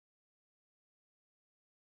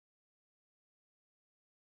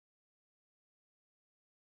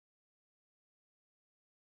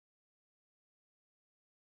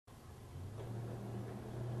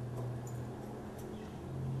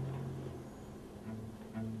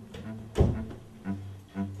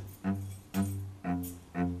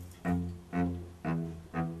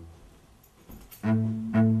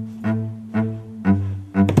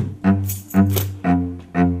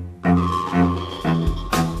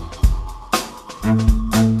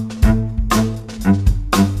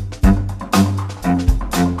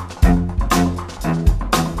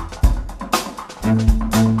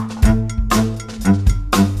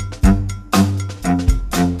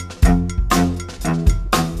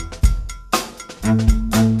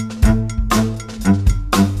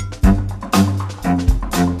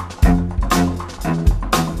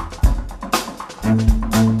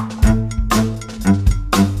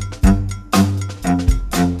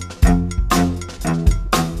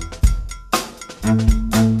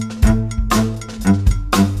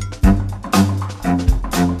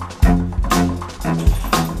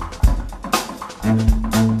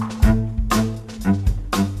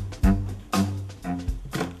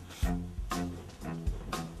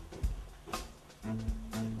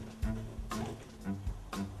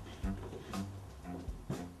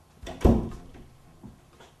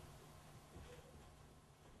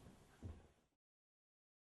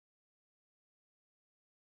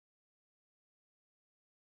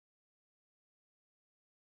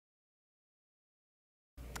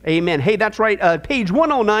Amen. Hey, that's right. Page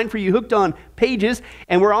 109 for you hooked on pages.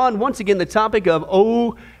 And we're on, once again, the topic of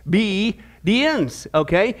obedience.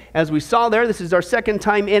 Okay? As we saw there, this is our second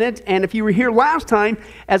time in it. And if you were here last time,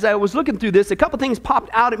 as I was looking through this, a couple things popped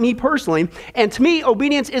out at me personally. And to me,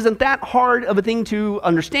 obedience isn't that hard of a thing to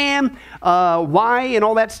understand, why and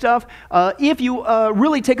all that stuff, if you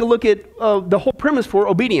really take a look at the whole premise for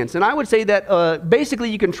obedience. And I would say that basically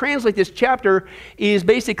you can translate this chapter is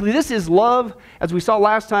basically, this is love, as we saw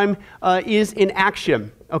last time, is in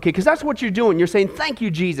action. Okay, because that's what you're doing. You're saying, thank you,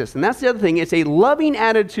 Jesus. And that's the other thing. It's a loving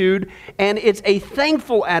attitude, and it's a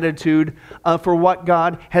thankful attitude for what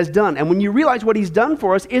God has done. And when you realize what he's done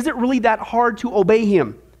for us, is it really that hard to obey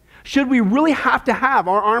him? Should we really have to have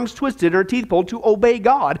our arms twisted and our teeth pulled to obey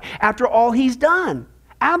God after all he's done?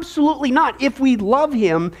 Absolutely not, if we love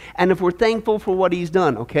him and if we're thankful for what he's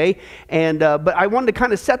done, okay? And but I wanted to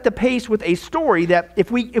kind of set the pace with a story that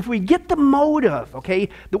if we get the motive, okay?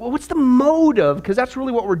 What's the motive? Because that's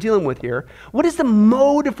really what we're dealing with here. What is the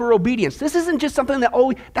motive for obedience? This isn't just something that,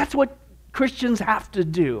 oh, that's what Christians have to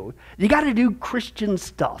do. You got to do Christian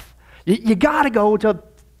stuff. You got to go to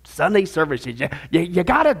Sunday services. You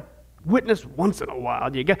got to witness once in a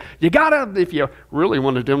while. You gotta, if you really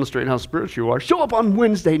want to demonstrate how spiritual you are, show up on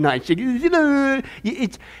Wednesday nights. It's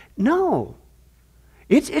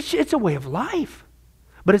a way of life,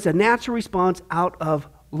 but it's a natural response out of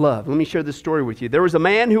love. Let me share this story with you. There was a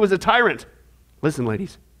man who was a tyrant. Listen,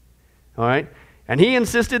 ladies. All right. And he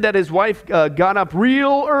insisted that his wife got up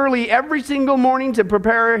real early every single morning to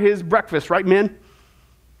prepare his breakfast. Right, men?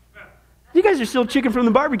 You guys are still chicken from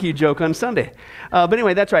the barbecue joke on Sunday. But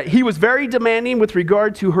anyway, that's right. He was very demanding with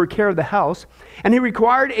regard to her care of the house, and he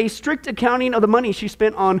required a strict accounting of the money she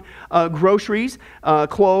spent on groceries,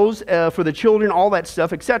 clothes for the children, all that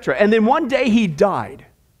stuff, etc. And then one day he died,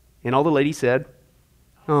 and all the ladies said,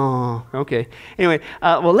 oh, okay. Anyway,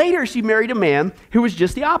 well, later she married a man who was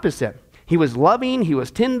just the opposite. He was loving, he was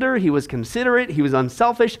tender, he was considerate, he was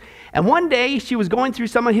unselfish. And one day she was going through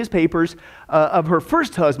some of his papers of her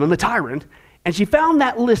first husband, the tyrant, and she found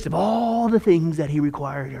that list of all the things that he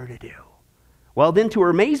required her to do. Well, then to her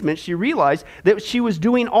amazement, she realized that she was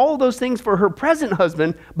doing all those things for her present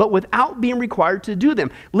husband, but without being required to do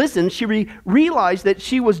them. Listen, she realized that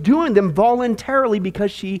she was doing them voluntarily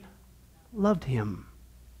because she loved him.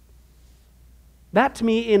 That, to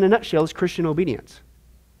me, in a nutshell, is Christian obedience.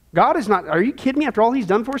 God is not, are you kidding me? After all he's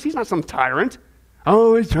done for us, he's not some tyrant.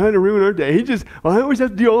 Oh, he's trying to ruin our day. I always have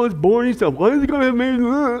to do all this boring stuff. Why is he going to have me?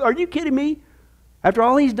 Are you kidding me? After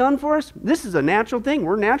all he's done for us, this is a natural thing.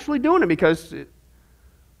 We're naturally doing it because,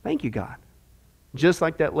 thank you, God. Just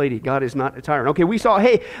like that lady, God is not a tyrant. Okay, we saw,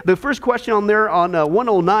 hey, the first question on there on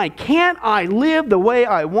 109, can't I live the way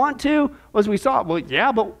I want to? As we saw, well,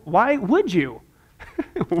 yeah, but why would you?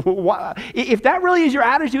 Why? If that really is your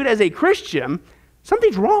attitude as a Christian,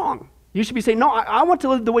 something's wrong. You should be saying, no, I want to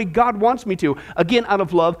live the way God wants me to. Again, out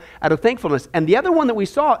of love, out of thankfulness. And the other one that we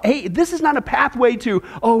saw, hey, this is not a pathway to,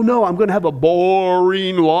 oh no, I'm going to have a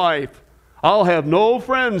boring life. I'll have no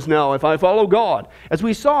friends now if I follow God. As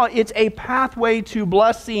we saw, it's a pathway to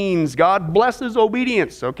blessings. God blesses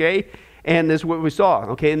obedience, okay? And that's what we saw,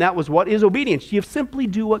 okay? And that was what is obedience. You simply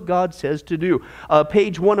do what God says to do.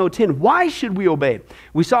 Page 1010, why should we obey?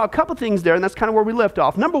 We saw a couple things there, and that's kind of where we left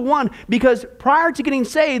off. Number one, because prior to getting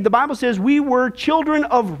saved, the Bible says we were children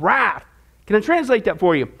of wrath. Can I translate that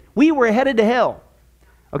for you? We were headed to hell,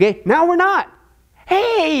 okay? Now we're not.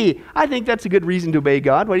 Hey, I think that's a good reason to obey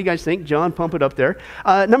God. What do you guys think? John, pump it up there.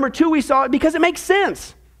 Number two, we saw it because it makes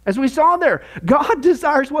sense. As we saw there, God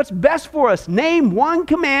desires what's best for us. Name one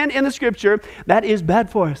command in the scripture that is bad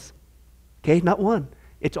for us. Okay, not one.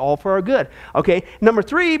 It's all for our good. Okay, number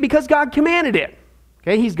three, because God commanded it.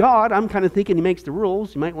 Okay, he's God. I'm kind of thinking he makes the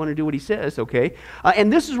rules. You might want to do what he says, okay?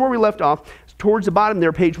 And this is where we left off, towards the bottom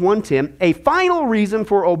there, page 110. A final reason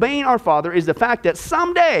for obeying our Father is the fact that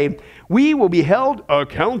someday we will be held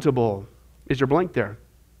accountable. Is your blank there?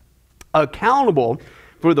 Accountable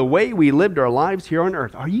for the way we lived our lives here on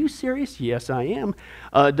earth. Are you serious? Yes, I am.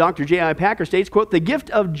 Dr. J.I. Packer states, quote, the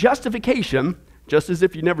gift of justification, just as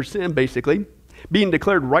if you never sinned, basically, being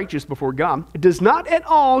declared righteous before God, does not at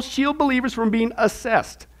all shield believers from being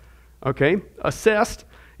assessed. Okay? Assessed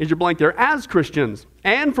is your blank there, as Christians,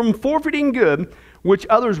 and from forfeiting good, which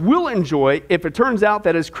others will enjoy if it turns out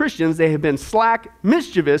that as Christians they have been slack,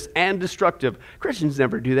 mischievous, and destructive. Christians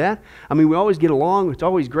never do that. I mean, we always get along. It's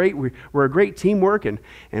always great. We're a great teamwork, and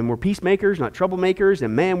we're peacemakers, not troublemakers.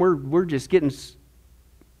 And man, we're just getting,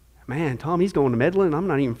 man, Tom, he's going to meddling. I'm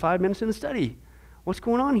not even 5 minutes in the study. What's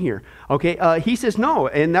going on here? Okay, he says no,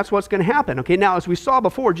 and that's what's going to happen. Okay, now as we saw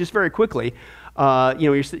before, just very quickly,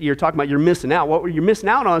 you're talking about you're missing out. What you're missing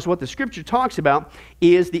out on is what the Scripture talks about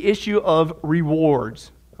is the issue of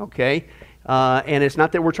rewards. Okay, and it's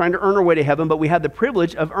not that we're trying to earn our way to heaven, but we have the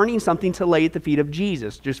privilege of earning something to lay at the feet of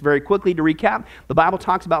Jesus. Just very quickly to recap, the Bible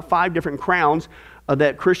talks about 5 different crowns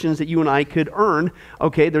that Christians that you and I could earn.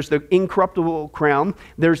 Okay, there's the incorruptible crown.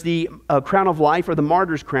 There's the crown of life, or the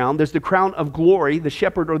martyr's crown. There's the crown of glory, the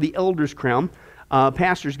shepherd or the elder's crown.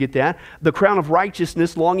 Pastors get that. The crown of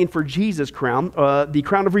righteousness, longing for Jesus crown. The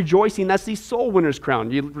crown of rejoicing, that's the soul winner's crown.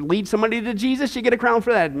 You lead somebody to Jesus, you get a crown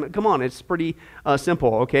for that. Come on, it's pretty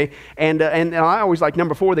simple, okay? And I always like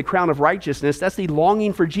number 4, the crown of righteousness. That's the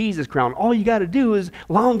longing for Jesus crown. All you got to do is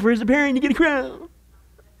long for his appearing, you get a crown.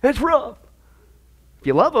 That's rough. If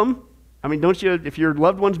you love them, I mean, don't you, if your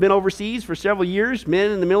loved one's been overseas for several years, men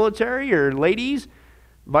in the military or ladies,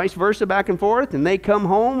 vice versa, back and forth, and they come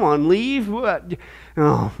home on leave, what?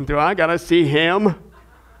 Oh, do I got to see him?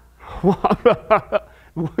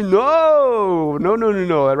 No,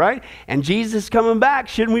 right? And Jesus is coming back.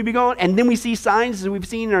 Shouldn't we be going? And then we see signs, as we've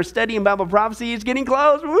seen in our study in Bible prophecy, it's getting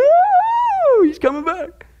close. Woo! He's coming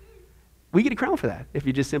back. We get a crown for that if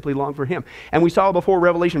you just simply long for him. And we saw before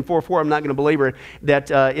Revelation 4:4, I'm not going to belabor it, that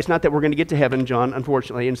it's not that we're going to get to heaven, John,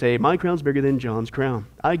 unfortunately, and say, my crown's bigger than John's crown.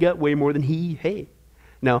 I got way more than he. Hey.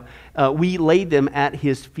 No, we laid them at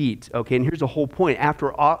his feet. Okay, and here's the whole point.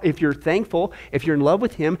 After all, if you're thankful, if you're in love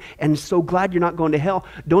with him, and so glad you're not going to hell,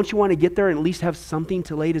 don't you want to get there and at least have something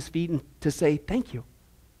to lay at his feet and to say, thank you.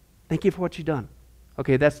 Thank you for what you've done.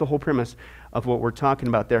 Okay, that's the whole premise of what we're talking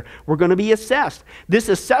about there. We're going to be assessed. This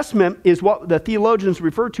assessment is what the theologians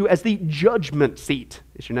refer to as the judgment seat.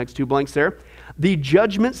 It's your next 2 blanks there. The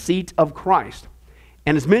judgment seat of Christ.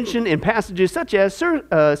 And it's mentioned in passages such as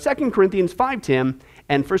 2 Corinthians 5:10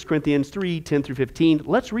 and 1 Corinthians 3:10 through 15.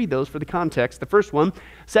 Let's read those for the context. The first one,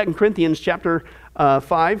 2 Corinthians chapter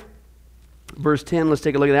 5, verse 10. Let's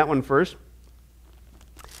take a look at that one first.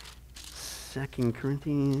 2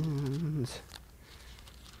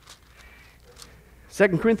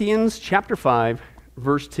 Corinthians chapter 5,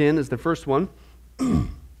 verse 10 is the first one.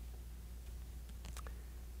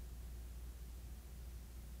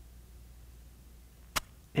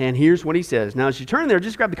 And here's what he says. Now, as you turn there,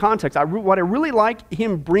 just grab the context. What I really like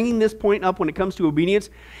him bringing this point up when it comes to obedience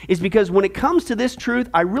is because when it comes to this truth,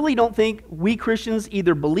 I really don't think we Christians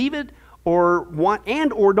either believe it or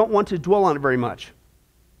or don't want to dwell on it very much.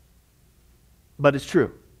 But it's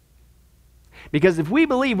true. Because if we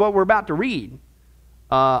believe what we're about to read,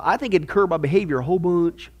 I think it'd curb our behavior a whole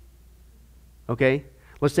bunch. Okay?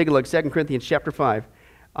 Let's take a look. 2 Corinthians chapter 5,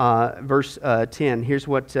 verse 10. Here's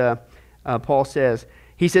what Paul says.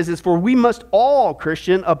 He says this, for we must all,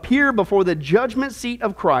 Christian, appear before the judgment seat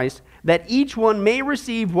of Christ, that each one may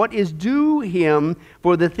receive what is due him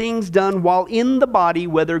for the things done while in the body,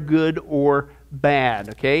 whether good or bad.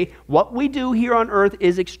 Okay? What we do here on earth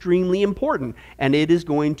is extremely important, and it is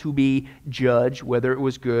going to be judged whether it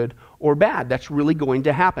was good or bad. That's really going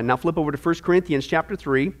to happen. Now flip over to 1 Corinthians chapter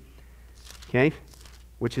 3, okay,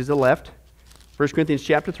 which is the left. 1 Corinthians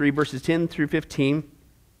chapter 3, verses 10 through 15.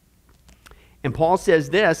 And Paul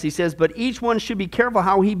says this, he says, but each one should be careful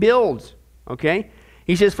how he builds, okay?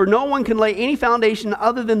 He says, for no one can lay any foundation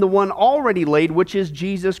other than the one already laid, which is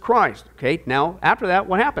Jesus Christ, okay? Now, after that,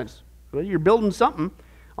 what happens? Well, you're building something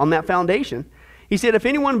on that foundation. He said, if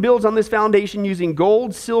anyone builds on this foundation using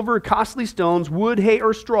gold, silver, costly stones, wood, hay,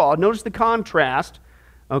 or straw, notice the contrast,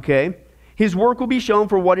 okay? His work will be shown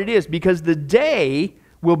for what it is, because the day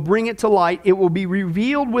will bring it to light. It will be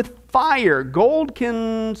revealed with fire. Gold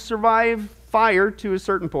can survive fire to a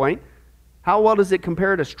certain point. How well does it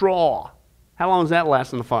compare to straw? How long does that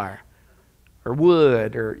last in the fire? Or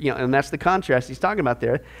wood, or, and that's the contrast he's talking about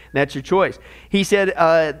there. That's your choice. He said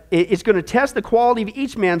it's going to test the quality of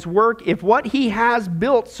each man's work. If what he has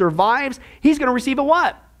built survives, he's going to receive a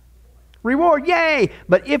what? Reward, yay!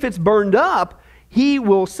 But if it's burned up, he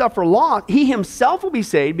will suffer loss. He himself will be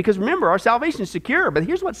saved, because remember, our salvation is secure. But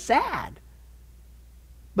here's what's sad.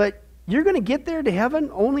 But you're going to get there to heaven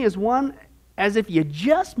only as if you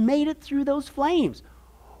just made it through those flames.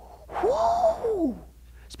 Whoo!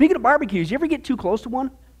 Speaking of barbecues, you ever get too close to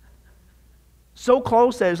one? So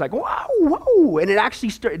close that it's like, whoa, whoa, and it actually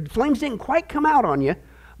flames didn't quite come out on you,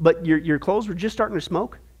 but your clothes were just starting to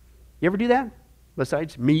smoke. You ever do that?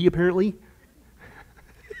 Besides me, apparently.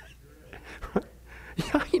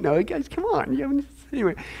 Yeah, guys, come on.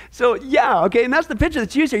 Anyway, so yeah, okay, and that's the picture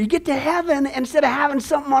that's used here. You get to heaven, instead of having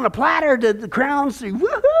something on a platter to the crown, say,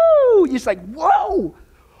 woohoo! You're just like, whoa!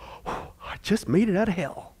 I just made it out of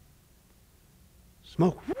hell.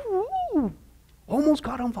 Smoke. Woo! Almost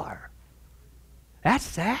caught on fire. That's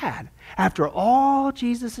sad. After all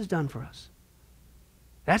Jesus has done for us.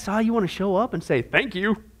 That's how you want to show up and say, thank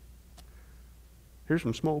you. Here's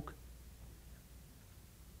some smoke.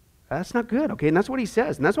 That's not good, okay? And that's what he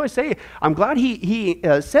says. And that's why I say, I'm glad he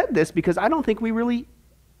said this, because I don't think we really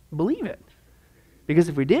believe it. Because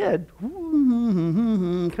if we did,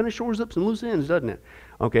 kind of shores up some loose ends, doesn't it?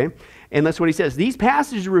 Okay? And that's what he says. These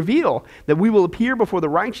passages reveal that we will appear before the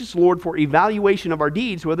righteous Lord for evaluation of our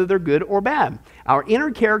deeds, whether they're good or bad. Our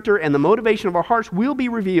inner character and the motivation of our hearts will be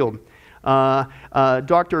revealed.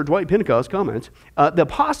 Dr. Dwight Pentecost comments, the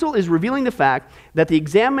apostle is revealing the fact that the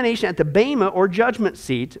examination at the bema or judgment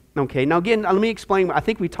seat, okay, now again, let me explain, I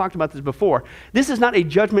think we talked about this before. This is not a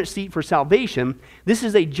judgment seat for salvation. This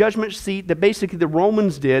is a judgment seat that basically the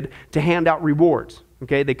Romans did to hand out rewards.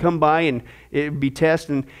 Okay, they come by and it would be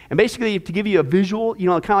tested, and basically to give you a visual, kind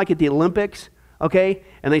of like at the Olympics, okay,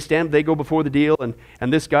 and they go before the deal,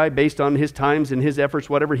 and this guy, based on his times and his efforts,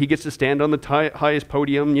 whatever, he gets to stand on the highest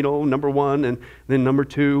podium, number 1, and then number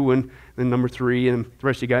 2, and then number 3, and the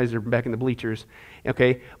rest of you guys are back in the bleachers,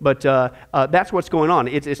 okay, but that's what's going on.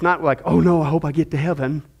 It's not like, oh no, I hope I get to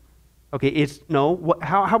heaven, okay,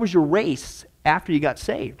 how was your race after you got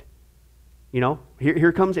saved?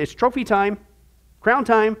 Here comes, it's trophy time, crown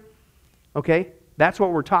time, okay, that's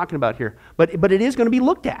what we're talking about here, but it is going to be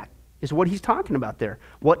looked at. Is what he's talking about there.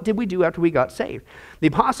 What did we do after we got saved? The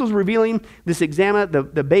apostles revealing this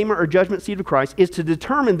the bema or judgment seat of Christ is to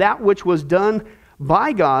determine that which was done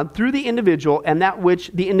by God through the individual and that which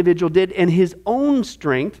the individual did in his own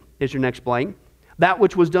strength, is your next blank, that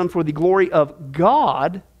which was done for the glory of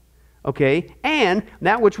God, okay, and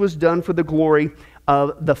that which was done for the glory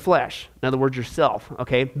of the flesh. In other words, yourself,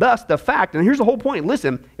 okay? Thus, the fact, and here's the whole point,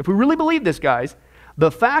 listen, if we really believe this, guys, the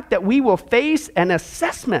fact that we will face an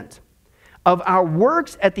assessment of our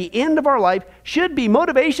works at the end of our life should be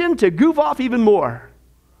motivation to goof off even more.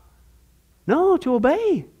 No, to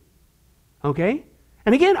obey. Okay?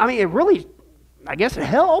 And again, I guess it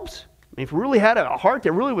helps. If we really had a heart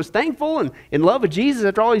that really was thankful and in love with Jesus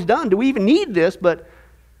after all he's done, do we even need this? But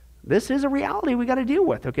this is a reality we got to deal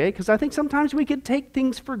with, okay? Because I think sometimes we could take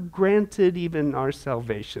things for granted, even our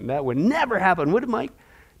salvation. That would never happen, would it, Mike?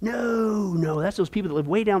 No, that's those people that live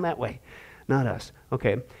way down that way. Not us.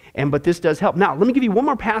 Okay. But this does help. Now, let me give you one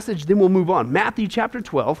more passage, then we'll move on. Matthew chapter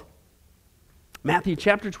 12. Matthew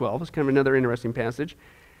chapter 12 is kind of another interesting passage.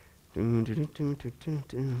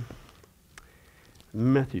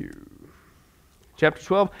 Matthew chapter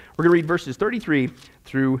 12. We're going to read verses 33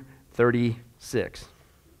 through 36.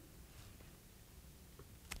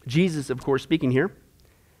 Jesus, of course, speaking here.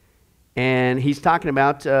 And he's talking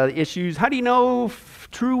about issues. How do you know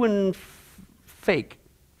true and fake,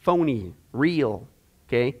 phony, real?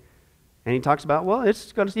 Okay, and he talks about, well,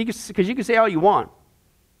 it's going to, because you can say all you want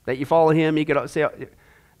that you follow him. You could say,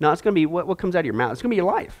 no, it's going to be what comes out of your mouth. It's going to be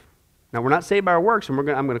your life. Now, we're not saved by our works, and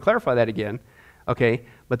I'm going to clarify that again. Okay,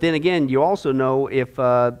 but then again, you also know if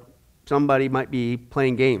somebody might be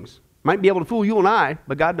playing games, might be able to fool you and I,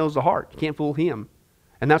 but God knows the heart. You can't fool him.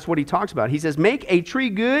 And that's what he talks about. He says, make a tree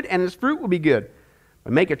good and its fruit will be good.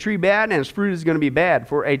 But make a tree bad and its fruit is going to be bad.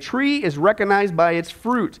 For a tree is recognized by its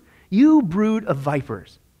fruit. You brood of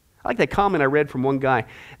vipers. I like that comment I read from one guy.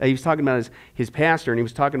 He was talking about his pastor, and he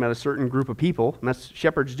was talking about a certain group of people. And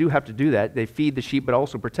shepherds do have to do that. They feed the sheep but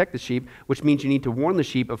also protect the sheep, which means you need to warn the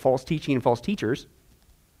sheep of false teaching and false teachers.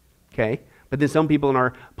 Okay? But then some people in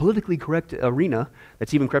our politically correct arena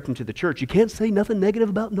that's even crept into the church, you can't say nothing negative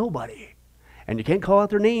about nobody. And you can't call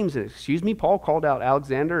out their names. Excuse me, Paul called out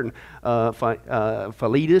Alexander and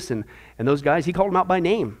Philetus and those guys. He called them out by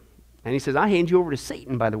name. And he says, I hand you over to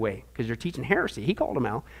Satan, by the way, because you're teaching heresy. He called them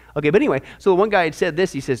out. Okay, but anyway, so the one guy had said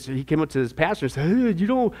this. He says, he came up to his pastor and said, hey,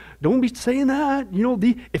 don't be saying that.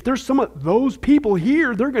 If there's some of those people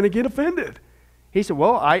here, they're going to get offended. He said,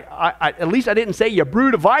 well, I at least I didn't say you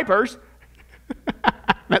brood of vipers.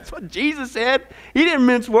 That's what Jesus said. He didn't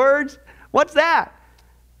mince words. What's that?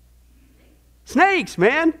 Snakes,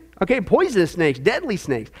 man. Okay, poisonous snakes, deadly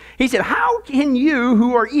snakes. He said, how can you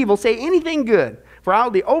who are evil say anything good? For out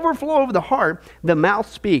of the overflow of the heart, the mouth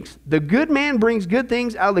speaks. The good man brings good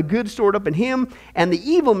things out of the good stored up in him, and the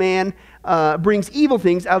evil man brings evil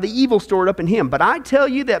things out of the evil stored up in him. But I tell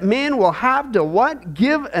you that men will have to what?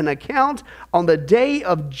 Give an account on the day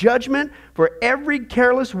of judgment for every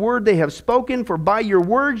careless word they have spoken. For by your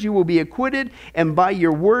words you will be acquitted, and by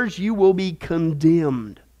your words you will be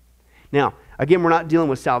condemned. Now, Again, we're not dealing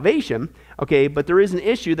with salvation, okay, but there is an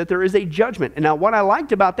issue that there is a judgment. And now what I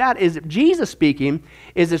liked about that is Jesus speaking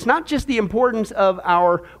is it's not just the importance of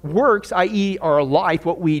our works, i.e. our life,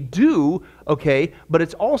 what we do, okay, but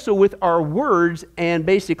it's also with our words and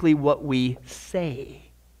basically what we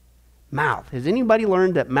say. Mouth. Has anybody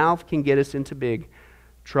learned that mouth can get us into big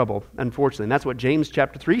trouble, unfortunately? And that's what James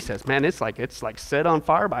chapter 3 says. Man, it's like set on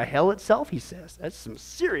fire by hell itself, he says. That's some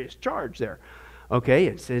serious charge there. Okay,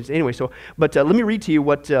 it says, anyway, but let me read to you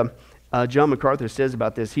what John MacArthur says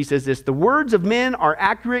about this. He says this: the words of men are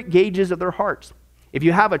accurate gauges of their hearts. If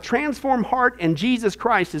you have a transformed heart and Jesus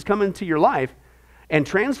Christ has come into your life and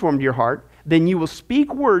transformed your heart, then you will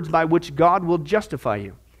speak words by which God will justify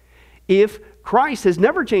you. If Christ has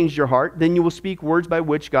never changed your heart, then you will speak words by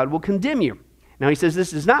which God will condemn you. Now he says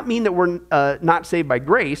this does not mean that we're not saved by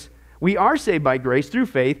grace. We are saved by grace through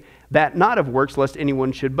faith, that not of works, lest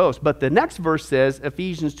anyone should boast. But the next verse says,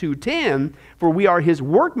 Ephesians 2:10, for we are his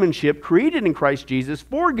workmanship, created in Christ Jesus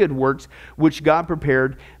for good works, which God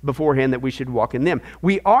prepared beforehand that we should walk in them.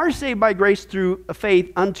 We are saved by grace through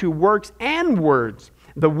faith unto works and words.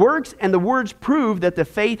 The works and the words prove that the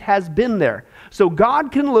faith has been there. So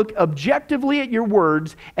God can look objectively at your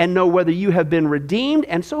words and know whether you have been redeemed,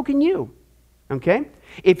 and so can you. Okay?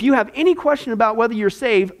 If you have any question about whether you're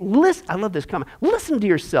saved, listen. I love this comment. Listen to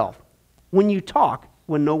yourself when you talk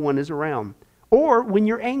when no one is around, or when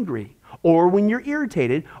you're angry, or when you're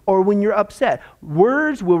irritated, or when you're upset.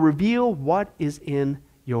 Words will reveal what is in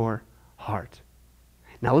your heart.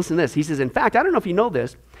 Now listen to this. He says, in fact, I don't know if you know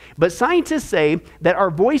this, but scientists say that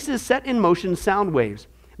our voices set in motion sound waves.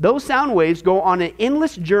 Those sound waves go on an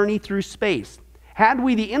endless journey through space. Had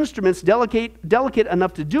we the instruments delicate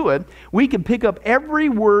enough to do it, we could pick up every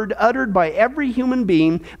word uttered by every human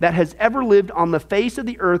being that has ever lived on the face of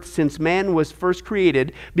the earth since man was first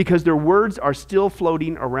created, because their words are still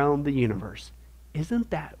floating around the universe.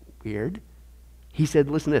 Isn't that weird? He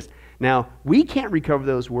said, listen to this. Now, we can't recover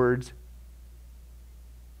those words,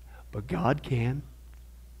 but God can.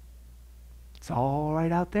 It's all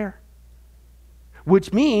right out there.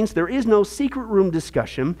 Which means there is no secret room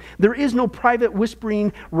discussion. There is no private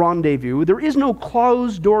whispering rendezvous. There is no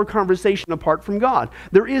closed door conversation apart from God.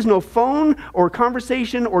 There is no phone or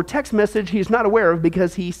conversation or text message he's not aware of,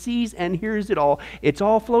 because he sees and hears it all. It's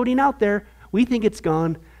all floating out there. We think it's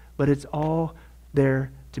gone, but it's all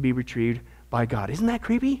there to be retrieved by God. Isn't that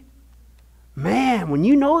creepy? Man, when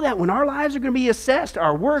you know that, when our lives are going to be assessed,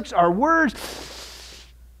 our works, our words,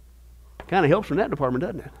 kind of helps from that department,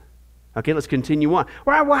 doesn't it? Okay, let's continue on.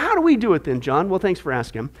 All right, well, how do we do it then, John? Well, thanks for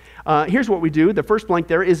asking. Here's what we do. The first blank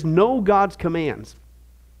there is know God's commands.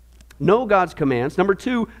 Know God's commands. Number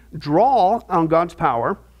 2, draw on God's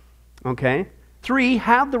power. Okay. 3,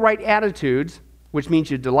 have the right attitudes, which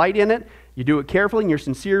means you delight in it, you do it carefully, and you're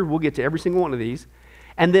sincere. We'll get to every single one of these.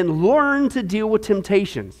 And then learn to deal with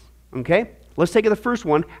temptations. Okay? Let's take the first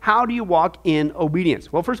one. How do you walk in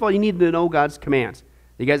obedience? Well, first of all, you need to know God's commands.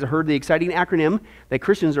 You guys have heard the exciting acronym that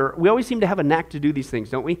Christians we always seem to have a knack to do these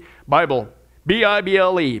things, don't we? Bible,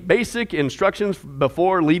 B-I-B-L-E, basic instructions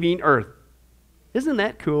before leaving earth. Isn't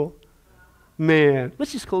that cool? Man,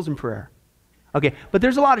 let's just close in prayer. Okay, but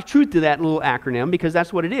there's a lot of truth to that little acronym, because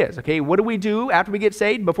that's what it is. Okay, what do we do after we get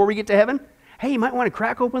saved, before we get to heaven? Hey, you might want to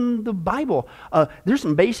crack open the Bible. There's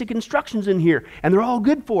some basic instructions in here, and they're all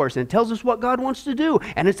good for us, and it tells us what God wants to do,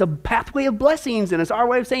 and it's a pathway of blessings, and it's our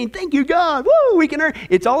way of saying, thank you, God. Woo, we can earn.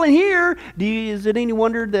 It's all in here. Is it any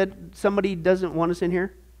wonder that somebody doesn't want us in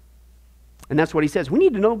here? And that's what he says. We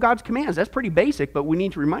need to know God's commands. That's pretty basic, but we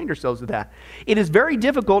need to remind ourselves of that. It is very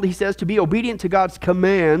difficult, he says, to be obedient to God's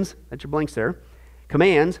commands. That's your blanks there.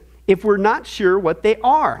 Commands, if we're not sure what they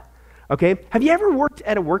are. Okay? Have you ever worked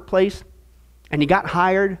at a workplace and you got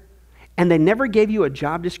hired, and they never gave you a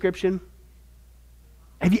job description?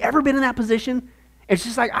 Have you ever been in that position? It's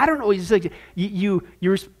just like, I don't know, it's like they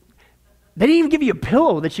didn't even give you a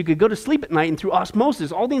pillow that you could go to sleep at night, and through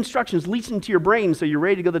osmosis, all the instructions leach into your brain so you're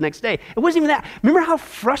ready to go the next day. It wasn't even that. Remember how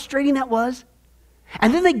frustrating that was?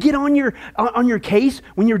 And then they get on your case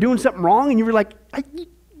when you're doing something wrong, and you were like,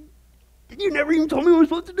 you never even told me what I'm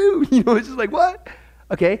supposed to do. You know, it's just like, what?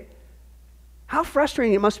 Okay. How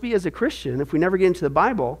frustrating it must be as a Christian if we never get into the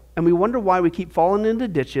Bible, and we wonder why we keep falling into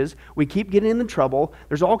ditches, we keep getting into trouble,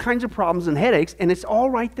 there's all kinds of problems and headaches, and it's all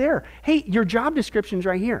right there. Hey, your job description's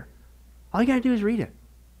right here. All you got to do is read it.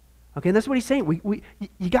 Okay, and that's what he's saying.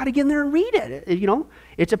 You got to get in there and read it. You know,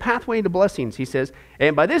 it's a pathway to blessings, he says.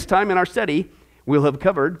 And by this time in our study, we'll have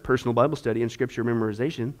covered personal Bible study and scripture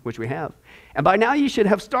memorization, which we have. And by now you should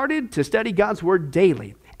have started to study God's word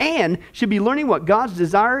daily. and should be learning what God's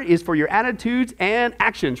desire is for your attitudes and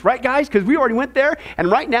actions. Right, guys? Because we already went there,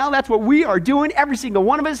 and right now that's what we are doing, every single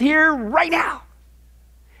one of us here right now.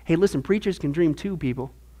 Hey, listen, preachers can dream too,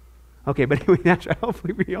 people. Okay, but anyway, that's right.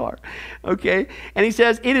 Hopefully we are. Okay, and he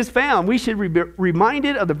says, it is found. We should be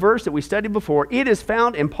reminded of the verse that we studied before. It is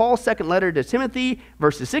found in Paul's second letter to Timothy,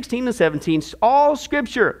 verses 16 and 17. All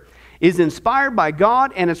Scripture is inspired by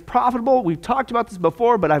God and it's profitable. We've talked about this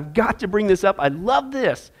before, but I've got to bring this up. I love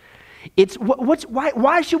this. It's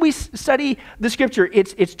why should we study the Scripture?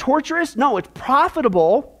 It's torturous? No, it's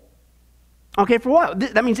profitable. Okay, for what?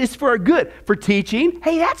 That means it's for our good. For teaching.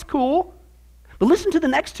 Hey, that's cool. But listen to the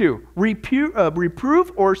next two.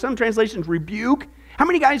 Reproof, or some translations, rebuke. How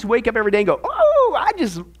many guys wake up every day and go, oh,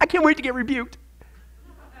 I can't wait to get rebuked.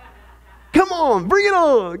 Come on, bring it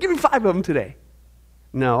on. Give me 5 of them today.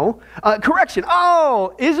 No. Correction.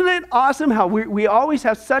 Oh, isn't it awesome how we always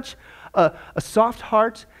have such a soft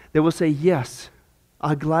heart that will say, yes,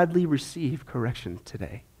 I'll gladly receive correction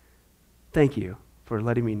today. Thank you for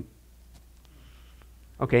letting me.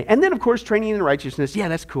 Okay, and then, of course, training in righteousness. Yeah,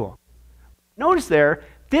 that's cool. Notice there,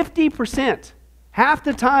 50%, half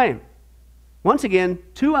the time. Once again,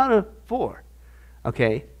 2 out of 4.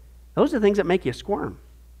 Okay, those are things that make you squirm.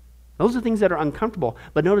 Those are things that are uncomfortable.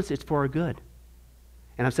 But notice it's for our good.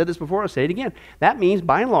 And I've said this before, I'll say it again. That means,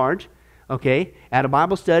 by and large, okay, at a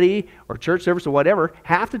Bible study or church service or whatever,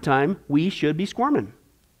 half the time we should be squirming.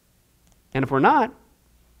 And if we're not,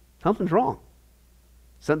 something's wrong.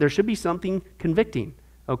 So there should be something convicting,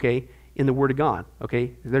 okay, in the Word of God,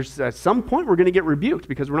 okay? There's at some point we're going to get rebuked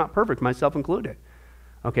because we're not perfect, myself included,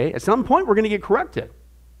 okay? At some point we're going to get corrected,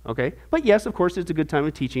 okay? But yes, of course, it's a good time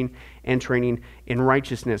of teaching and training in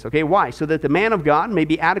righteousness, okay? Why? So that the man of God may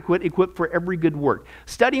be adequate, equipped for every good work.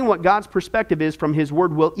 Studying what God's perspective is from His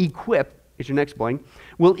Word will equip, is your next blank,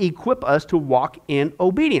 will equip us to walk in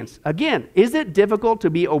obedience. Again, is it difficult to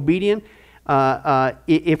be obedient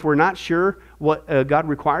if we're not sure what God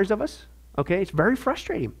requires of us? Okay, it's very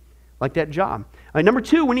frustrating. Like that job. Number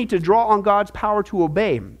 2, we need to draw on God's power to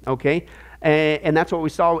obey, okay? And that's what we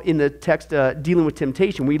saw in the text dealing with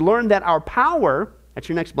temptation. We learned that our power, that's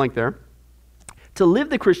your next blank there, to live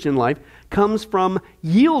the Christian life comes from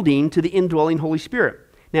yielding to the indwelling Holy Spirit.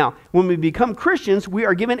 Now, when we become Christians, we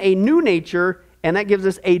are given a new nature, and that gives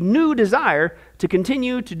us a new desire to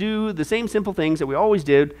continue to do the same simple things that we always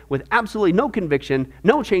did with absolutely no conviction,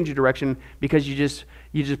 no change of direction, because you just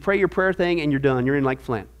pray your prayer thing and you're done. You're in like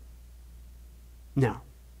Flint. No.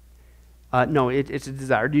 It's a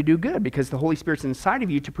desire to do good because the Holy Spirit's inside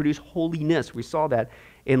of you to produce holiness. We saw that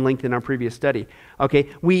in length in our previous study. Okay,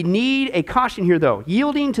 we need a caution here though.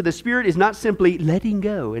 Yielding to the Spirit is not simply letting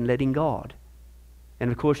go and letting God.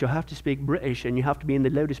 And of course, you'll have to speak British and you have to be in the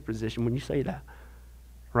lotus position when you say that.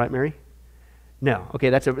 Right, Mary? No. Okay,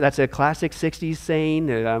 that's a classic 60s saying.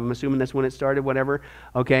 I'm assuming that's when it started, whatever.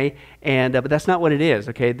 Okay, and but that's not what it is.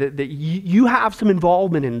 Okay, you have some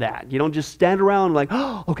involvement in that. You don't just stand around like,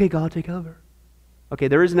 oh, okay, God, take over. Okay,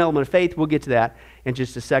 there is an element of faith. We'll get to that in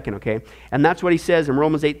just a second, okay? And that's what he says in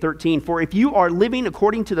Romans 8:13. For if you are living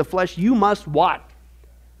according to the flesh, you must what?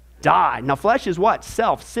 Die. Now, flesh is what?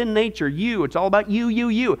 Self, sin nature, you. It's all about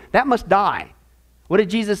you. That must die. What did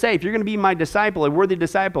Jesus say? If you're going to be my disciple, a worthy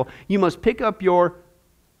disciple, you must pick up your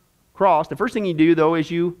cross. The first thing you do, though, is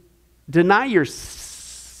you deny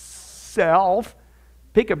yourself,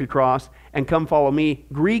 pick up your cross, and come follow me.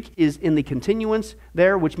 Greek is in the continuance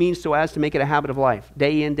there, which means so as to make it a habit of life.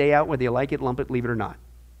 Day in, day out, whether you like it, lump it, leave it or not,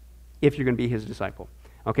 if you're going to be his disciple.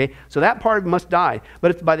 Okay? So that part must die.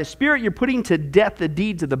 But if by the Spirit you're putting to death the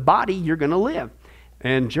deeds of the body, you're going to live.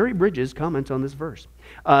 And Jerry Bridges comments on this verse.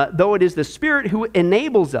 Though it is the Spirit who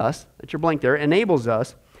enables us, that's your blank there, enables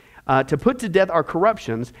us to put to death our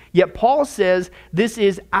corruptions, yet Paul says this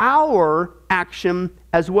is our action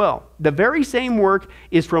as well. The very same work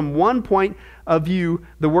is from one point of view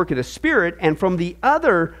the work of the Spirit, and from the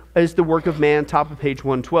other is the work of man, top of page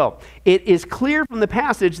 112. It is clear from the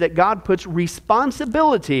passage that God puts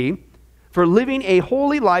responsibility for living a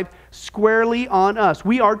holy life squarely on us.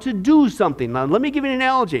 We are to do something. Now, let me give you an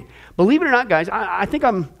analogy. Believe it or not, guys, I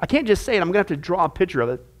can't just say it. I'm going to have to draw a picture of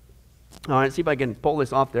it. All right, see if I can pull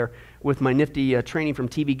this off there with my nifty training from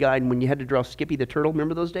TV Guide when you had to draw Skippy the Turtle.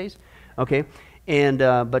 Remember those days? Okay. And,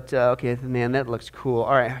 okay, man, that looks cool.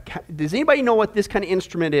 All right. Does anybody know what this kind of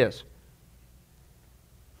instrument is?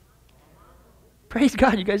 Praise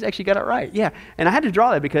God, you guys actually got it right. Yeah, and I had to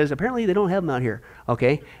draw that because apparently they don't have them out here,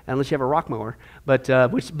 okay, unless you have a rock mower.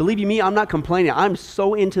 But, which, believe you me, I'm not complaining. I'm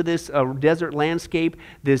so into this desert landscape,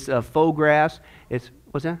 this faux grass.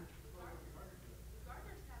 What's that?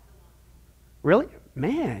 Really?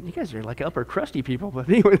 man, you guys are like upper crusty people. But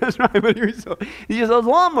anyway, that's right. But so he just those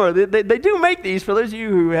lawnmower. They do make these for those of you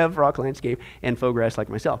who have rock landscape and faux grass like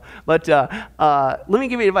myself. But let me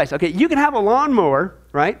give you advice. Okay, you can have a lawnmower,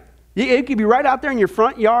 right? It could be right out there in your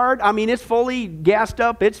front yard. I mean, it's fully gassed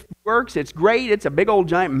up. It works. It's great. It's a big old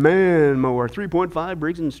giant man mower, 3.5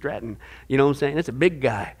 Briggs & Stratton. You know what I'm saying? It's a big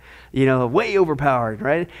guy, you know, way overpowered,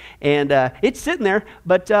 right? And it's sitting there.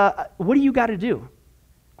 But what do you got to do?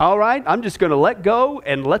 All right, I'm just going to let go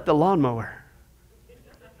and let the lawnmower.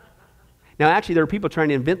 Now, actually, there are people trying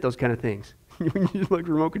to invent those kind of things. You just like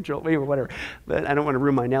remote control, or whatever. But I don't want to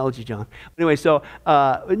ruin my analogy, John. Anyway, so,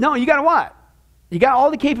 no, you got to what? You got all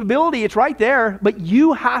the capability. It's right there. But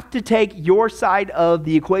you have to take your side of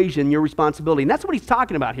the equation, your responsibility. And that's what he's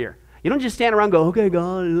talking about here. You don't just stand around and go, okay,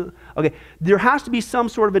 God. Okay, there has to be some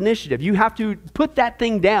sort of initiative. You have to put that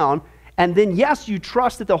thing down. And then, yes, you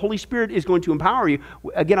trust that the Holy Spirit is going to empower you.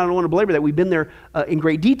 Again, I don't want to belabor that. We've been there in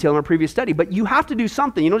great detail in our previous study. But you have to do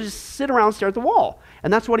something. You don't just sit around and stare at the wall.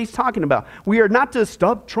 And that's what he's talking about. We are not to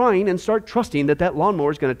stop trying and start trusting that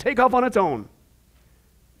lawnmower is going to take off on its own.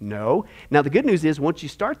 No. Now, the good news is once you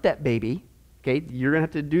start that baby, okay, you're going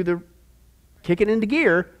to have to kick it into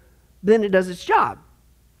gear. Then it does its job,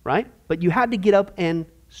 right? But you had to get up and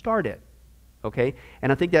start it. Okay,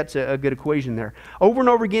 and I think that's a good equation there. Over and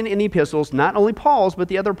over again in the epistles, not only Paul's, but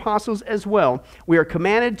the other apostles as well, we are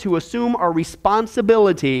commanded to assume our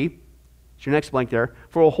responsibility, it's your next blank there,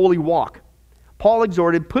 for a holy walk. Paul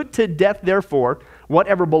exhorted, put to death, therefore,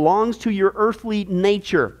 whatever belongs to your earthly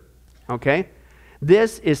nature. Okay,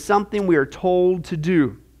 this is something we are told to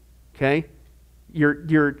do. Okay,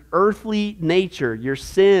 your earthly nature, your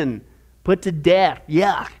sin, put to death.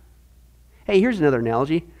 Yuck. Hey, here's another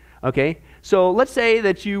analogy. Okay, so let's say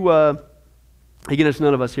that again, it's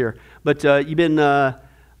none of us here, but you've been, that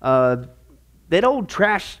old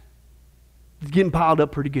trash is getting piled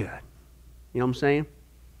up pretty good. You know what I'm saying?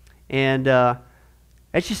 And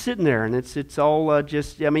it's just sitting there, and it's all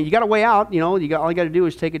just, I mean, you got a way out, you know, all you got to do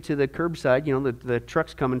is take it to the curbside, you know, the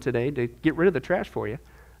truck's coming today to get rid of the trash for you,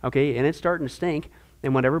 okay, and it's starting to stink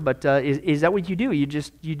and whatever, but is that what you do? You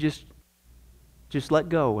just let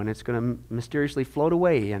go, and it's going to mysteriously float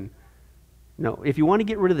away. And no, if you want to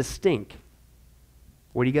get rid of the stink,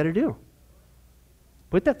 what do you got to do?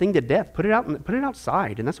 Put that thing to death. Put it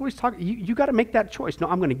outside. And that's what he's talking. You got to make that choice. No,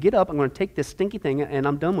 I'm going to get up. I'm going to take this stinky thing, and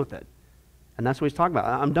I'm done with it. And that's what he's talking about.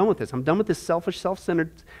 I'm done with this. I'm done with this selfish,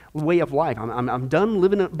 self-centered way of life. I'm done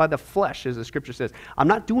living by the flesh, as the scripture says. I'm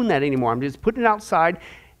not doing that anymore. I'm just putting it outside.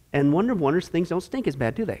 And wonder of wonders, things don't stink as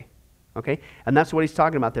bad, do they? Okay? And that's what he's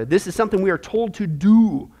talking about there. This is something we are told to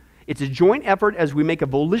do. It's a joint effort as we make a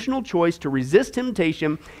volitional choice to resist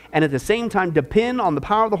temptation and at the same time depend on the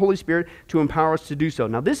power of the Holy Spirit to empower us to do so.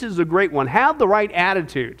 Now, this is a great one. Have the right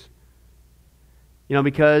attitude. You know,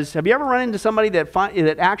 because have you ever run into somebody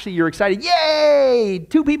that actually you're excited, yay,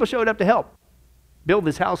 2 people showed up to help build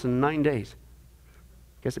this house in 9 days.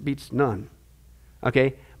 Guess it beats none.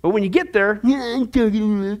 Okay? But when you get there, when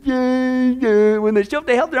they show up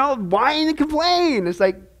to help, they're all whine and complain. It's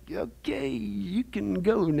like, okay, you can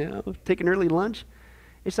go now. Take an early lunch.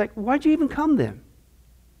 It's like, why'd you even come then?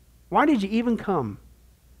 Why did you even come?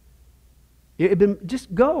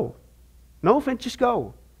 Just go. No offense, just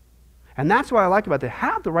go. And that's what I like about that.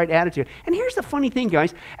 Have the right attitude. And here's the funny thing,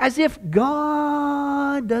 guys. As if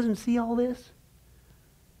God doesn't see all this.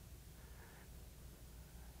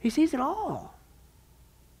 He sees it all.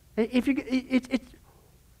 If you,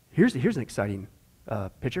 here's an exciting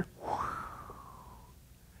picture.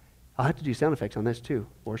 I'll have to do sound effects on this too,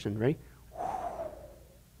 Orson. Ready?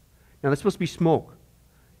 Now that's supposed to be smoke,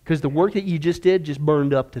 because the work that you just did just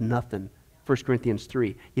burned up to nothing. 1 Corinthians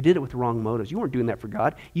 3. You did it with the wrong motives. You weren't doing that for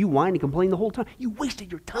God. You whined and complained the whole time. You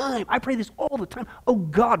wasted your time. I pray this all the time. Oh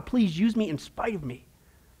God, please use me in spite of me.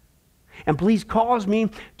 And please cause me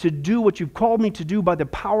to do what you've called me to do by the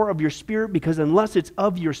power of your Spirit, because unless it's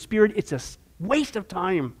of your Spirit, it's a waste of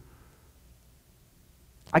time.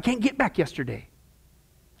 I can't get back yesterday.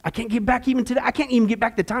 I can't get back even today. I can't even get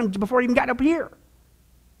back the time before I even got up here.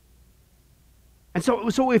 And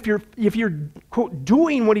so if you're quote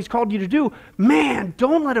doing what he's called you to do, man,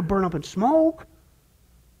 don't let it burn up in smoke.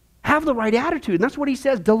 Have the right attitude. And that's what he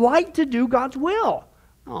says. Delight to do God's will.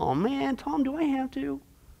 Oh man, Tom, do I have to?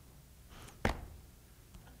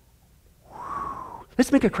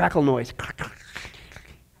 Let's make a crackle noise.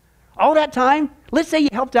 All that time, let's say you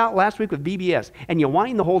helped out last week with VBS and you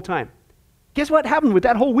whined the whole time. Guess what happened with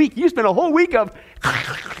that whole week? You spent a whole week of,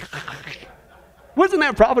 wasn't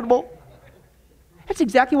that profitable? That's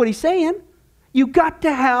exactly what he's saying. You got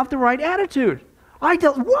to have the right attitude.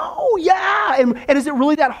 Whoa, yeah. And is it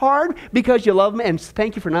really that hard because you love him and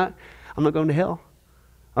thank you for I'm not going to hell.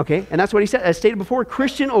 Okay, and that's what he said. As stated before,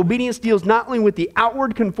 Christian obedience deals not only with the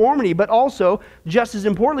outward conformity, but also, just as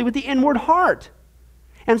importantly, with the inward heart.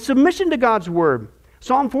 And submission to God's word.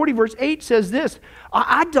 Psalm 40 verse 8 says this,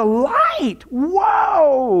 I delight.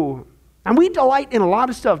 Whoa. And we delight in a lot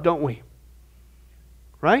of stuff, don't we?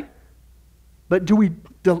 Right? But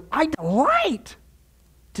I delight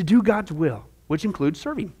to do God's will, which includes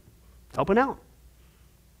serving, helping out,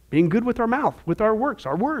 being good with our mouth, with our works,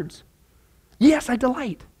 our words. Yes, I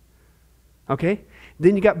delight. Okay?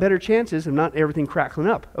 Then you got better chances of not everything crackling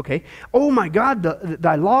up. Okay? Oh my God,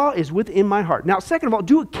 thy law is within my heart. Now, second of all,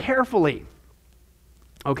 do it carefully.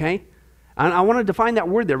 Okay? And I want to define that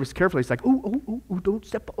word there carefully. It's like, ooh, don't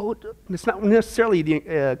step. Oh, it's not necessarily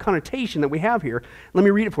the connotation that we have here. Let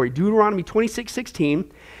me read it for you. Deuteronomy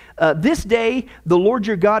 26:16. This day the Lord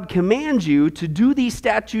your God commands you to do these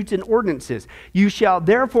statutes and ordinances. You shall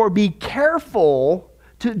therefore be careful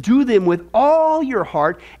to do them with all your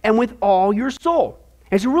heart and with all your soul.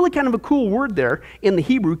 And it's really kind of a cool word there in the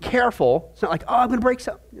Hebrew, careful. It's not like, I'm going to break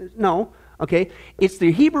something. No, okay. It's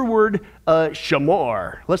the Hebrew word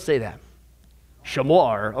shamar. Let's say that.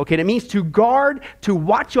 Shamar, okay. It means to guard, to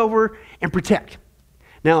watch over, and protect.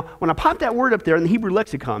 Now, when I popped that word up there in the Hebrew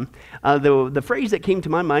lexicon, the phrase that came to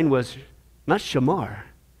my mind was not shamar.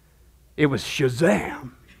 It was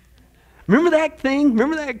Shazam. Remember that thing?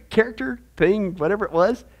 Remember that character thing, whatever it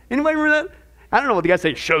was? Anybody remember that? I don't know what the guy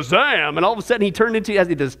said, Shazam, and all of a sudden he turned into, he has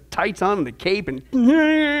his tights on and the cape,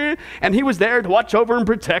 and he was there to watch over and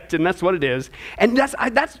protect, and that's what it is. And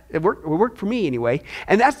it worked for me anyway,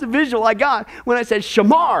 and that's the visual I got when I said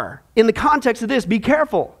shamar, in the context of this, be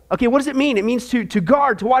careful. Okay, what does it mean? It means to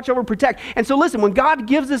guard, to watch over, protect. And so listen, when God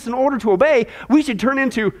gives us an order to obey, we should turn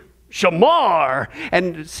into shamar,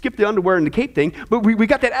 and skip the underwear and the cape thing, but we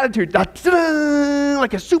got that attitude,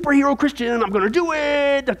 like a superhero Christian, I'm going to do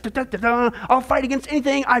it, I'll fight against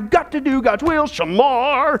anything, I've got to do God's will,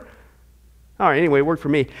 shamar. All right, anyway, it worked for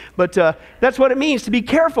me, but that's what it means to be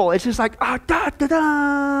careful. It's just like, I've got to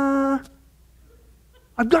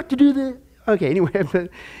do this. Okay, anyway,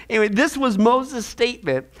 this was Moses'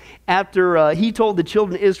 statement after he told the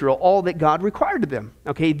children of Israel all that God required of them.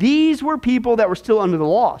 Okay, these were people that were still under the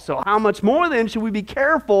law. So how much more then should we be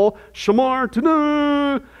careful, shamar,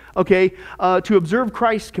 to observe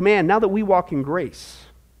Christ's command now that we walk in grace?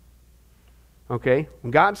 Okay, when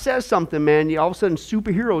God says something, man, all of a sudden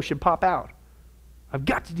superheroes should pop out. I've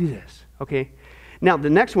got to do this. Okay, now the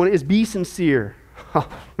next one is be sincere. Oh,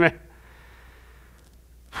 man.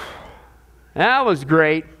 That was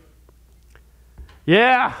great.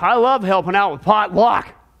 Yeah, I love helping out with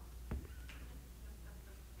potluck.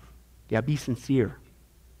 Yeah, be sincere.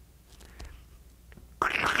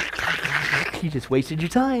 You just wasted your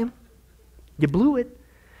time. You blew it.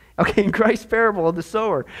 Okay, in Christ's parable of the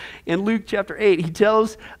sower, in Luke chapter 8, he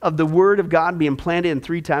tells of the word of God being planted in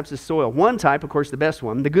 3 types of soil. One type, of course, the best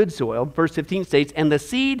one, the good soil. Verse 15 states, and the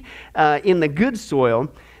seed in the good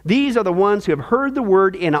soil, these are the ones who have heard the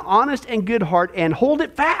word in an honest and good heart and hold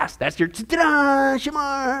it fast. That's your ta-da,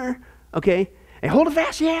 shamar. Okay? And hold it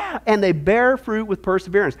fast, yeah. And they bear fruit with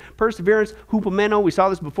perseverance. Perseverance, hupomeno, we saw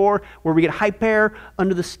this before, where we get hyper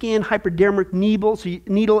under the skin, hypodermic needle,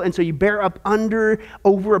 and so you bear up under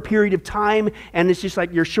over a period of time, and it's just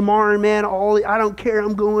like you're shamaring, man, I don't care,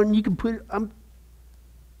 I'm going, you can put it,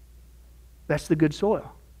 that's the good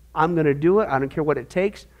soil. I'm going to do it, I don't care what it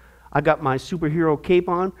takes. I got my superhero cape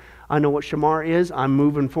on. I know what shamar is. I'm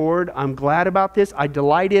moving forward. I'm glad about this. I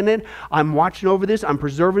delight in it. I'm watching over this. I'm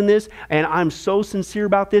preserving this. And I'm so sincere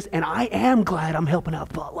about this. And I am glad I'm helping out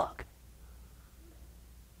potluck.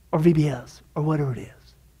 Or VBS. Or whatever it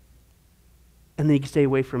is. And then you can stay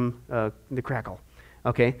away from the crackle.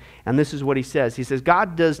 Okay? And this is what he says. He says,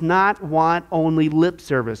 God does not want only lip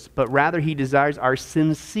service, but rather he desires our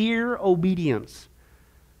sincere obedience.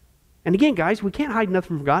 And again, guys, we can't hide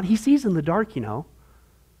nothing from God. He sees in the dark, you know.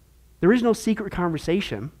 There is no secret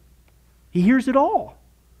conversation. He hears it all.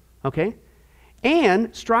 Okay?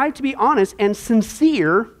 And strive to be honest and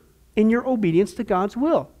sincere in your obedience to God's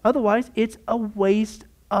will. Otherwise, it's a waste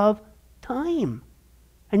of time.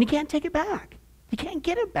 And you can't take it back. You can't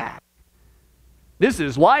get it back. This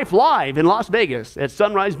is Life Live in Las Vegas at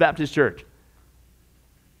Sunrise Baptist Church.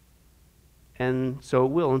 And so it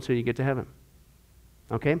will until you get to heaven.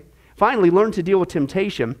 Okay? Finally, learn to deal with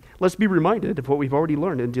temptation. Let's be reminded of what we've already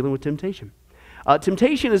learned in dealing with temptation.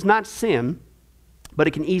 Temptation is not sin, but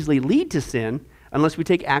it can easily lead to sin unless we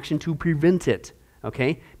take action to prevent it.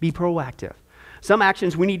 Okay? Be proactive. Some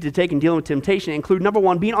actions we need to take in dealing with temptation include, number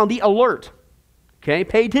one, being on the alert. Okay?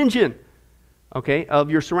 Pay attention. okay, of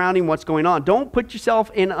your surrounding, what's going on. Don't put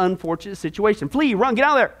yourself in an unfortunate situation. Flee, run, get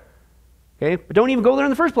out of there. Okay, but don't even go there in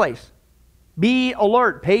the first place. Be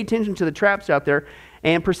alert. Pay attention to the traps out there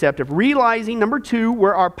and perceptive. Realizing, number 2,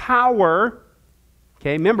 where our power,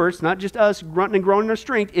 okay, remember, it's not just us grunting and groaning our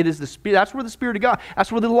strength. It is the Spirit. That's where the Spirit of God,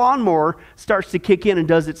 that's where the lawnmower starts to kick in and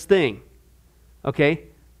does its thing. Okay,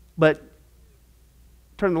 but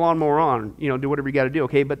turn the lawnmower on, do whatever you got to do,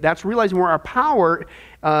 okay? But that's realizing where our power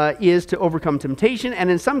is to overcome temptation, and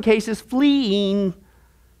in some cases, fleeing,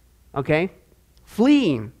 okay?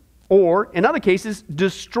 Fleeing. Or, in other cases,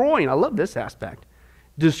 destroying. I love this aspect.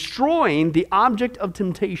 Destroying the object of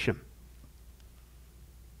temptation.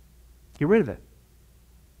 Get rid of it.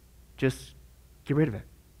 Just get rid of it.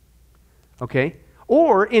 Okay?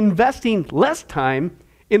 Or investing less time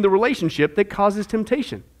in the relationship that causes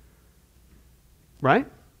temptation. Right?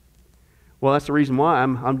 Well, that's the reason why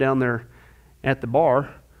I'm down there at the bar.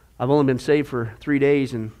 I've only been saved for 3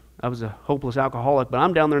 days, and I was a hopeless alcoholic, but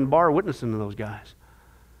I'm down there in the bar witnessing to those guys.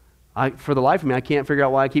 For the life of me, I can't figure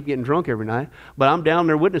out why I keep getting drunk every night, but I'm down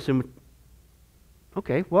there witnessing.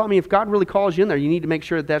 Okay, well, if God really calls you in there, you need to make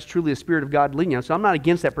sure that that's truly the Spirit of God leading you. So I'm not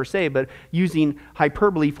against that per se, but using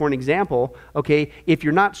hyperbole for an example, okay, if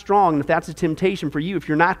you're not strong, if that's a temptation for you, if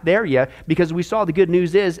you're not there yet, because we saw the good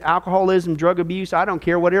news is alcoholism, drug abuse, I don't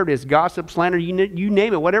care, whatever it is, gossip, slander, you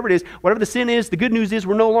name it, whatever it is, whatever the sin is, the good news is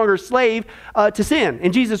we're no longer a slave to sin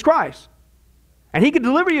in Jesus Christ. And He could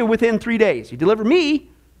deliver you within 3 days. He delivered me.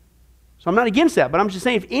 So I'm not against that, but I'm just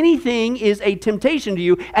saying if anything is a temptation to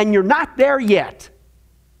you and you're not there yet,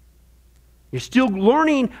 you're still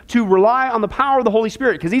learning to rely on the power of the Holy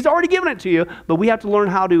Spirit because He's already given it to you, but we have to learn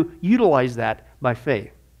how to utilize that by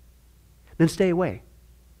faith. Then stay away.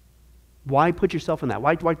 Why put yourself in that?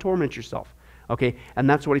 Why torment yourself? Okay, and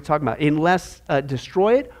that's what He's talking about. Unless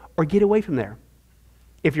destroy it or get away from there.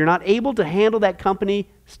 If you're not able to handle that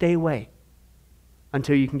company, stay away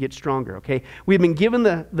until you can get stronger, okay? We've been given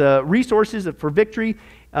the resources for victory.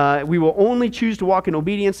 We will only choose to walk in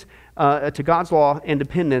obedience to God's law and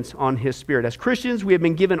dependence on His Spirit. As Christians, we have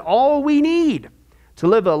been given all we need to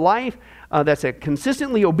live a life that's a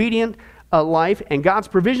consistently obedient life, and God's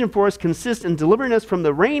provision for us consists in delivering us from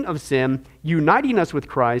the reign of sin, uniting us with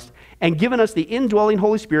Christ, and giving us the indwelling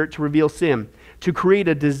Holy Spirit to reveal sin, to create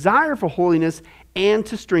a desire for holiness and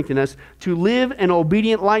to strengthen us. To live an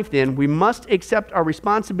obedient life, then, we must accept our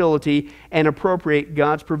responsibility and appropriate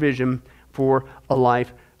God's provision for a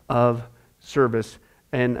life of service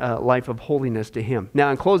and a life of holiness to Him.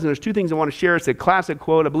 Now, in closing, there's 2 things I want to share. It's a classic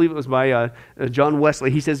quote. I believe it was by John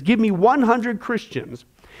Wesley. He says, "Give me 100 Christians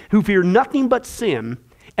who fear nothing but sin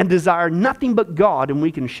and desire nothing but God, and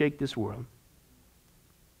we can shake this world."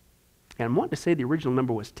 And I'm wanting to say the original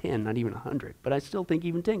number was 10, not even 100, but I still think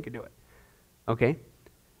even 10 could do it. Okay?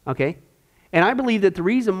 And I believe that the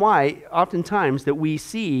reason why oftentimes that we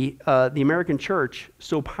see the American church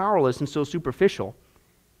so powerless and so superficial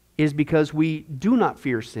is because we do not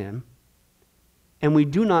fear sin and we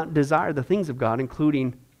do not desire the things of God,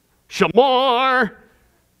 including Shamar.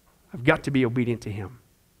 I've got to be obedient to Him.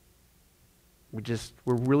 We're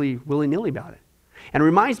really willy-nilly about it. And it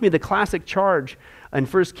reminds me of the classic charge in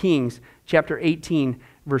 1 Kings chapter 18,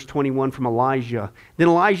 verse 21 from Elijah. Then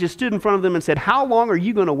Elijah stood in front of them and said, "How long are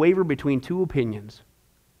you going to waver between 2 opinions?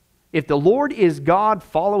 If the Lord is God,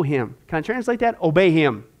 follow Him." Can I translate that? Obey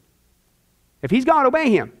Him. If He's God,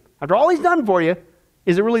 obey Him. After all He's done for you,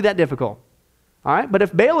 is it really that difficult? All right? But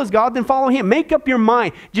if Baal is God, then follow Him. Make up your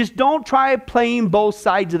mind. Just don't try playing both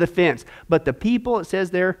sides of the fence. But the people, it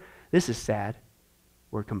says there, this is sad,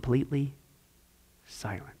 were completely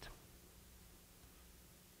silent.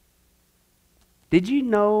 Did you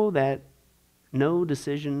know that no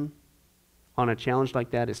decision on a challenge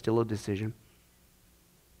like that is still a decision?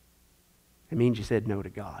 It means you said no to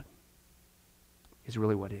God, is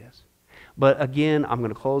really what it is. But again, I'm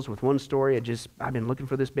going to close with one story. I've been looking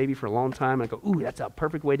for this baby for a long time. I go, ooh, that's a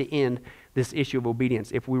perfect way to end this issue of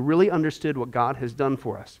obedience. If we really understood what God has done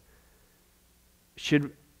for us,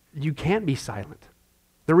 you can't be silent.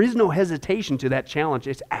 There is no hesitation to that challenge.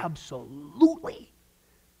 It's absolutely,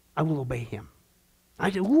 I will obey Him. I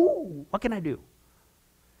said, ooh, what can I do?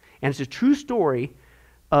 And it's a true story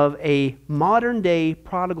of a modern day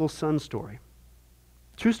prodigal son story.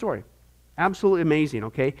 True story. Absolutely amazing,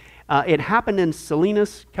 okay? It happened in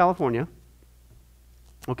Salinas, California.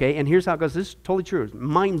 Okay, and here's how it goes. This is totally true. It's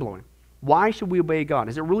mind-blowing. Why should we obey God?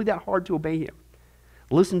 Is it really that hard to obey Him?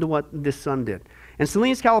 Listen to what this son did. In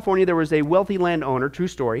Salinas, California, there was a wealthy landowner, true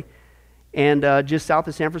story, and just south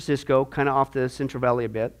of San Francisco, kind of off the Central Valley a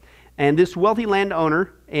bit. And this wealthy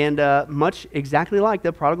landowner, and much exactly like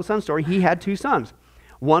the prodigal son story, he had 2 sons.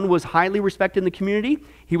 One was highly respected in the community.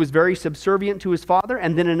 He was very subservient to his father.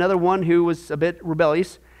 And then another one who was a bit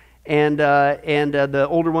rebellious. And the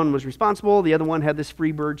older one was responsible. The other one had this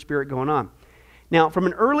free bird spirit going on. Now, from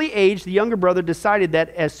an early age, the younger brother decided that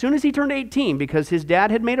as soon as he turned 18, because his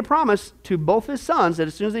dad had made a promise to both his sons that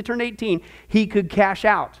as soon as they turned 18, he could cash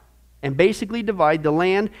out and basically divide the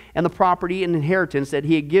land and the property and inheritance that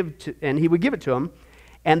he would give it to them,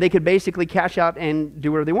 and they could basically cash out and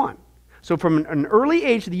do whatever they want. So from an early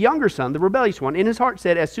age, the younger son, the rebellious one, in his heart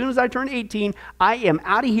said, as soon as I turn 18, I am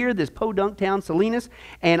out of here, this podunk town, Salinas,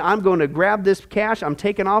 and I'm going to grab this cash, I'm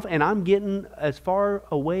taking off, and I'm getting as far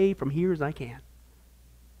away from here as I can.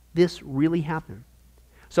 This really happened.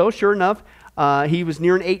 So sure enough, he was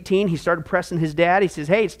nearing 18. He started pressing his dad. He says,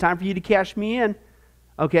 hey, it's time for you to cash me in.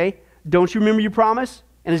 Okay, don't you remember your promise?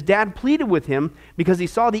 And his dad pleaded with him because he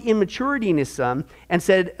saw the immaturity in his son and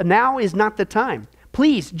said, now is not the time.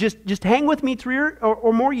 Please, just hang with me 3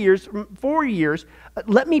 or more years, 4 years.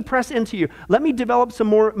 Let me press into you. Let me develop some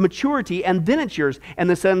more maturity, and then it's yours. And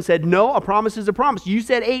the son said, no, a promise is a promise. You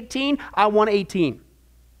said 18, I want 18.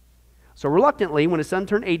 So reluctantly, when his son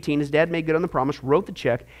turned 18, his dad made good on the promise, wrote the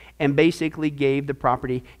check, and basically gave the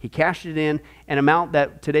property. He cashed it in, an amount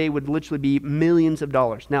that today would literally be millions of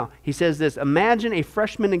dollars. Now, he says this, imagine a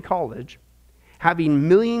freshman in college having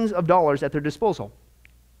millions of dollars at their disposal.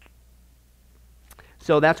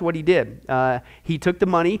 So that's what he did. He took the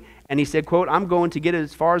money and he said, quote, I'm going to get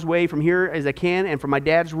as far away from here as I can and from my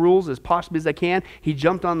dad's rules as possibly as I can. He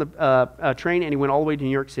jumped on the train and he went all the way to New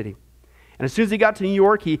York City. And as soon as he got to New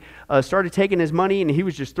York, he started taking his money and he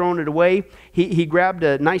was just throwing it away. He grabbed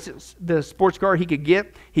the sports car he could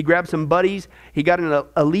get. He grabbed some buddies. He got an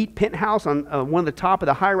elite penthouse on one of the top of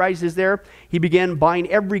the high rises there. He began buying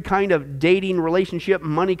every kind of dating relationship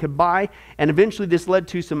money could buy. And eventually this led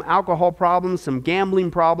to some alcohol problems, some gambling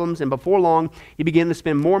problems. And before long, he began to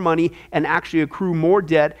spend more money and actually accrue more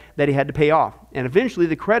debt that he had to pay off. And eventually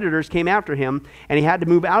the creditors came after him and he had to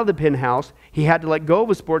move out of the penthouse. He had to let go of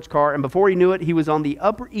a sports car, and before he knew it, he was on the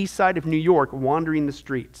Upper East Side of New York wandering the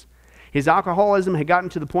streets. His alcoholism had gotten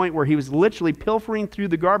to the point where he was literally pilfering through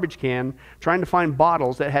the garbage can trying to find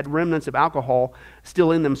bottles that had remnants of alcohol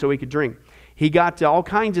still in them so he could drink. He got all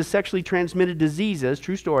kinds of sexually transmitted diseases,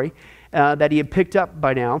 true story, that he had picked up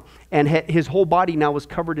by now, and his whole body now was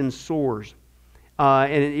covered in sores.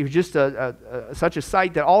 And it was just such a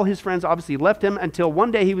sight that all his friends obviously left him until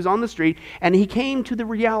one day he was on the street and he came to the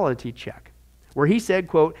reality check where he said,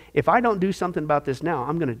 quote, if I don't do something about this now,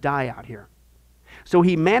 I'm going to die out here. So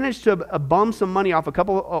he managed to bum some money off a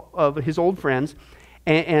couple of his old friends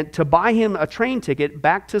and to buy him a train ticket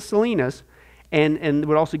back to Salinas and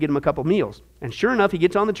would also get him a couple meals. And sure enough, he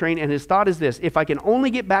gets on the train and his thought is this, if I can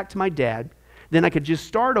only get back to my dad, then I could just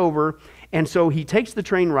start over. And so he takes the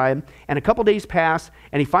train ride, and a couple days pass,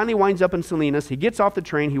 and he finally winds up in Salinas. He gets off the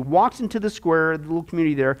train, he walks into the square, the little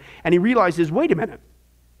community there, and he realizes, wait a minute,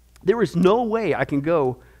 there is no way I can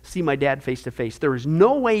go see my dad face to face. There is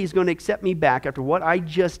no way he's going to accept me back after what I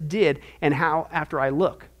just did and how after I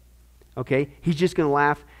look. Okay? He's just going to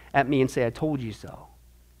laugh at me and say, I told you so.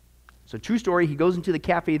 So true story, he goes into the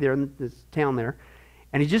cafe there in this town there,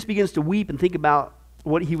 and he just begins to weep and think about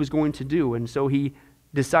what he was going to do. And so he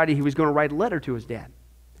decided he was going to write a letter to his dad.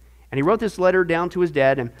 And he wrote this letter down to his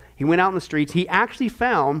dad, and he went out in the streets. He actually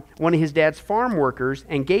found one of his dad's farm workers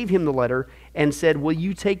and gave him the letter and said, will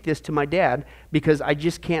you take this to my dad because I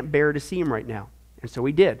just can't bear to see him right now. And so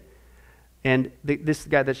he did. And this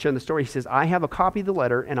guy that's showing the story, he says, I have a copy of the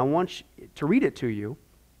letter, and I want to read it to you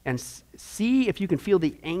and see if you can feel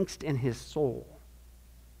the angst in his soul.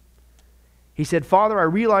 He said, Father, I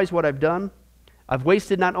realize what I've done. I've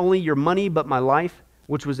wasted not only your money, but my life,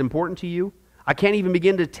 which was important to you. I can't even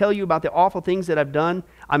begin to tell you about the awful things that I've done.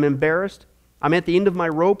 I'm embarrassed. I'm at the end of my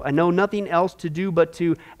rope. I know nothing else to do but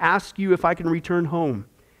to ask you if I can return home.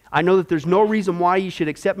 I know that there's no reason why you should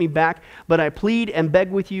accept me back, but I plead and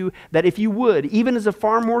beg with you that if you would, even as a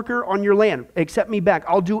farm worker on your land, accept me back.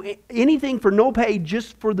 I'll do anything for no pay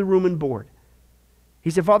just for the room and board. He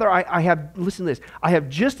said, Father, I have, listen to this, I have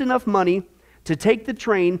just enough money to take the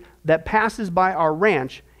train that passes by our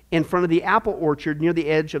ranch in front of the apple orchard near the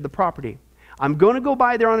edge of the property. I'm going to go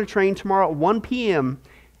by there on a train tomorrow at 1 p.m.,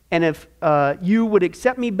 and if you would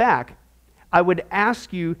accept me back, I would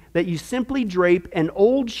ask you that you simply drape an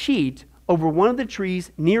old sheet over one of the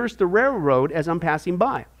trees nearest the railroad as I'm passing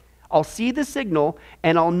by. I'll see the signal,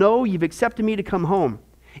 and I'll know you've accepted me to come home.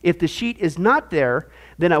 If the sheet is not there,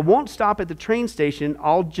 then I won't stop at the train station.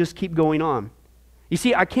 I'll just keep going on. You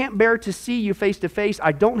see, I can't bear to see you face to face.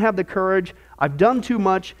 I don't have the courage. I've done too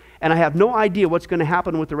much, and I have no idea what's going to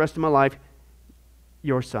happen with the rest of my life.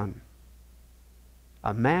 Your son.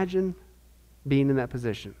 Imagine being in that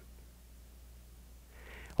position.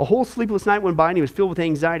 A whole sleepless night went by and he was filled with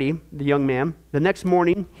anxiety, the young man. The next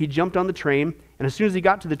morning, he jumped on the train, and as soon as he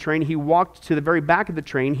got to the train, he walked to the very back of the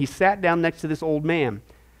train. He sat down next to this old man,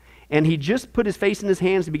 and he just put his face in his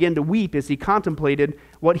hands and began to weep as he contemplated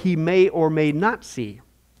what he may or may not see.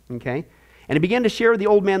 Okay? And he began to share with the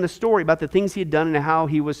old man the story about the things he had done and how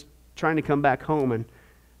he was trying to come back home. And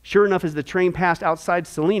sure enough, as the train passed outside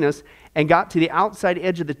Salinas and got to the outside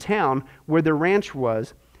edge of the town where the ranch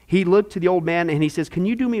was, he looked to the old man and he says, "Can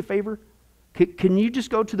you do me a favor? Can you just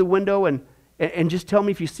go to the window and just tell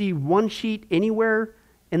me if you see one sheet anywhere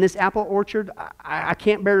in this apple orchard? I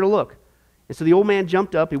can't bear to look." And so the old man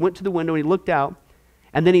jumped up, he went to the window and he looked out,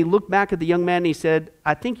 and then he looked back at the young man and he said,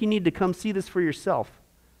 "I think you need to come see this for yourself."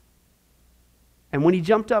 And when he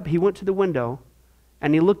jumped up, he went to the window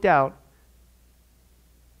and he looked out,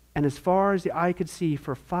 and as far as the eye could see,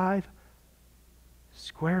 for 5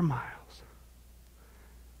 square miles,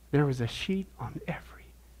 there was a sheet on every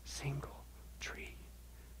single tree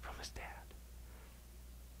from his dad.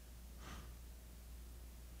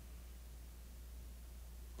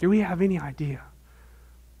 Do we have any idea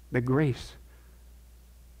the grace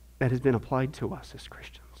that has been applied to us as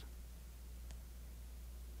Christians?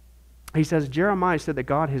 He says, Jeremiah said that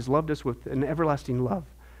God has loved us with an everlasting love.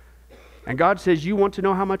 And God says, you want to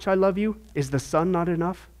know how much I love you? Is the sun not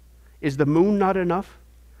enough? Is the moon not enough?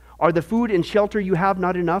 Are the food and shelter you have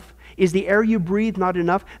not enough? Is the air you breathe not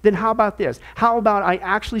enough? Then how about this? How about I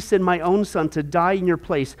actually send my own son to die in your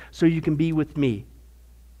place so you can be with me?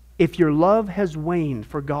 If your love has waned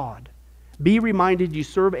for God, be reminded you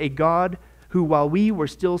serve a God who, while we were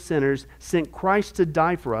still sinners, sent Christ to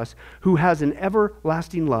die for us, who has an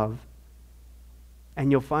everlasting love,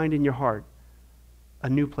 and you'll find in your heart a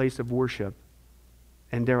new place of worship,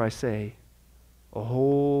 and dare I say, a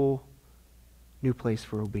whole new place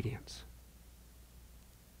for obedience.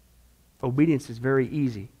 Obedience is very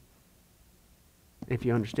easy if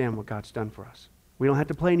you understand what God's done for us. We don't have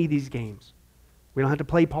to play any of these games. We don't have to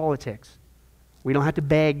play politics. We don't have to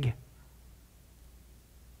beg.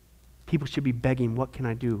 People should be begging, what can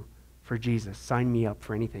I do for Jesus? Sign me up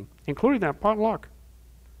for anything, including that potluck.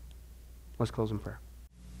 Let's close in prayer.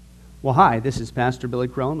 Well, hi, this is Pastor Billy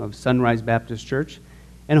Crone of Sunrise Baptist Church,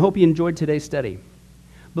 and I hope you enjoyed today's study.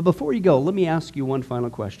 But before you go, let me ask you one final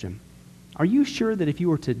question. Are you sure that if you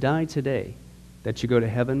were to die today, that you go to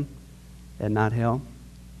heaven and not hell?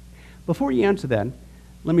 Before you answer that,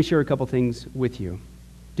 let me share a couple things with you.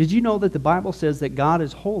 Did you know that the Bible says that God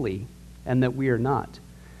is holy and that we are not?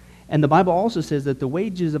 And the Bible also says that the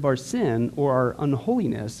wages of our sin or our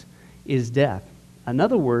unholiness is death. In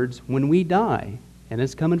other words, when we die, and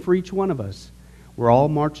it's coming for each one of us, we're all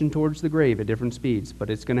marching towards the grave at different speeds, but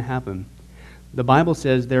it's going to happen. The Bible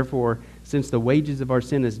says, therefore, since the wages of our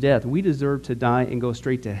sin is death, we deserve to die and go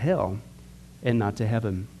straight to hell and not to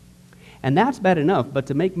heaven. And that's bad enough, but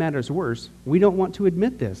to make matters worse, we don't want to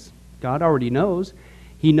admit this. God already knows.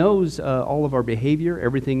 He knows all of our behavior,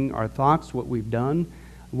 everything, our thoughts, what we've done,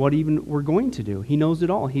 what even we're going to do. He knows it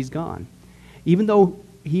all. He's gone. Even though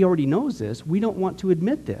He already knows this, we don't want to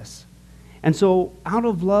admit this. And so, out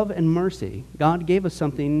of love and mercy, God gave us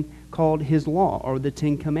something called His law, or the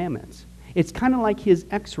 10 Commandments. It's kind of like His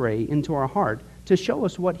x-ray into our heart to show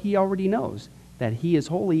us what He already knows, that He is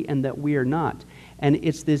holy and that we are not. And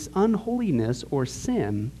it's this unholiness or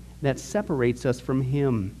sin that separates us from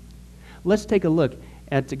Him. Let's take a look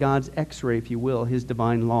at God's x-ray, if you will, His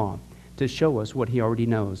divine law, to show us what He already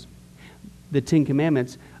knows. The 10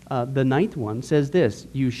 Commandments, the 9th one says this,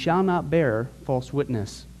 you shall not bear false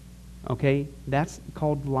witness. Okay? That's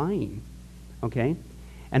called lying. Okay?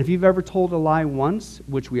 And if you've ever told a lie once,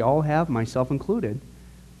 which we all have, myself included,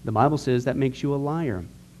 the Bible says that makes you a liar.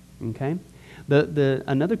 Okay?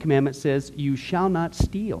 Another commandment says, you shall not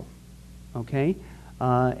steal. Okay?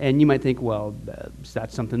 And you might think, well,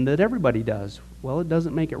 that's something that everybody does. Well, it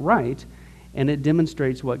doesn't make it right, and it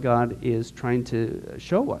demonstrates what God is trying to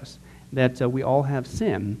show us, that we all have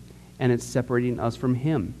sin, and it's separating us from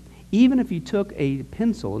Him. Even if you took a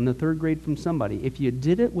pencil in the 3rd grade from somebody, if you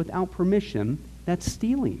did it without permission, that's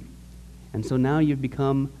stealing. And so now you've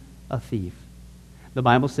become a thief. The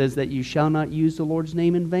Bible says that you shall not use the Lord's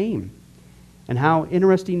name in vain. And how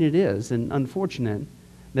interesting it is and unfortunate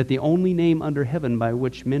that the only name under heaven by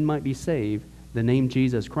which men might be saved, the name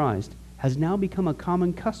Jesus Christ, has now become a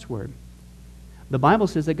common cuss word. The Bible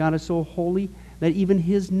says that God is so holy that even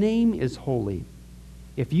His name is holy.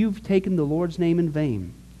 If you've taken the Lord's name in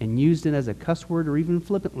vain and used it as a cuss word or even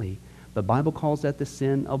flippantly, the Bible calls that the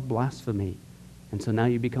sin of blasphemy. And so now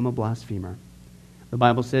you become a blasphemer. The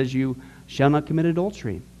Bible says you shall not commit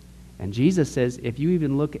adultery. And Jesus says, if you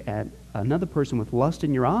even look at another person with lust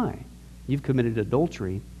in your eye, you've committed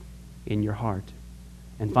adultery in your heart.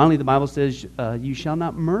 And finally, the Bible says, you shall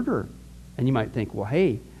not murder. And you might think, well,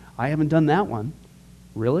 hey, I haven't done that one.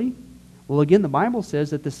 Really? Well, again, the Bible says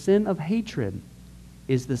that the sin of hatred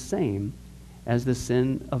is the same as the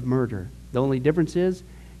sin of murder. The only difference is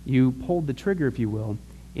you pulled the trigger, if you will,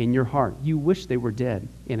 in your heart. You wish they were dead.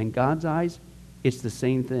 And in God's eyes, it's the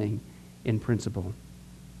same thing in principle.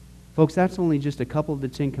 Folks, that's only just a couple of the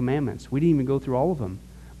 10 Commandments. We didn't even go through all of them.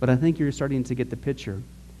 But I think you're starting to get the picture.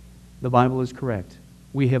 The Bible is correct.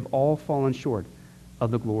 We have all fallen short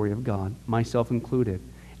of the glory of God, myself included,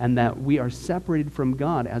 and that we are separated from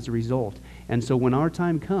God as a result. And so when our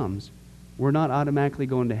time comes, we're not automatically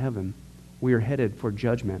going to heaven. We are headed for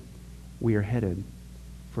judgment. We are headed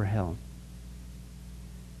for hell.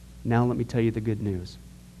 Now let me tell you the good news.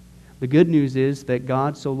 The good news is that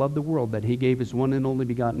God so loved the world that he gave his one and only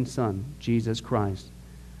begotten Son, Jesus Christ,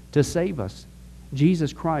 to save us.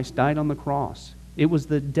 Jesus Christ died on the cross. It was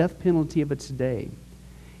the death penalty of its day.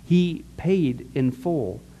 He paid in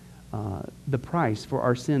full the price for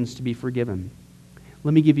our sins to be forgiven.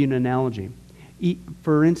 Let me give you an analogy.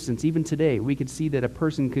 For instance, even today, we could see that a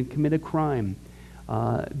person can commit a crime.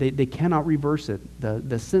 They cannot reverse it.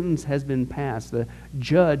 The sentence has been passed. The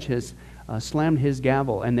judge has slammed his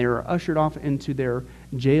gavel, and they are ushered off into their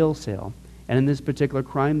jail cell. And in this particular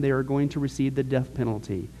crime, they are going to receive the death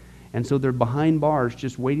penalty. And so they're behind bars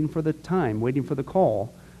just waiting for the time, waiting for the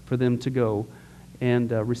call for them to go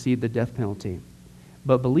and receive the death penalty.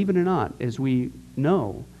 But believe it or not, as we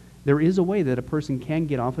know, there is a way that a person can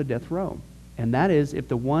get off a death row. And that is if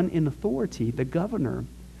the one in authority, the governor,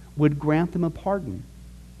 would grant them a pardon.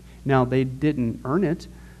 Now, they didn't earn it.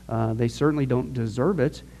 They certainly don't deserve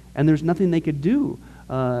it. And there's nothing they could do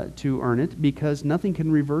to earn it because nothing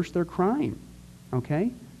can reverse their crime.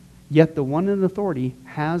 Okay? Yet the one in authority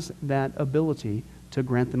has that ability to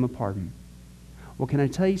grant them a pardon. Well, can I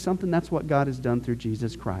tell you something? That's what God has done through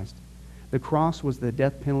Jesus Christ. The cross was the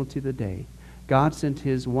death penalty of the day. God sent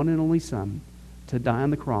his one and only Son to die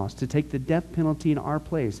on the cross, to take the death penalty in our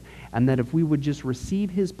place, and that if we would just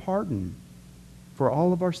receive his pardon for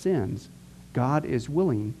all of our sins, God is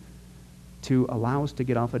willing to allow us to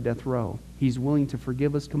get off a death row. He's willing to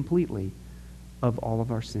forgive us completely of all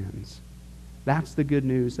of our sins. That's the good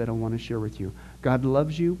news that I want to share with you. God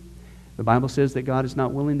loves you. The Bible says that God is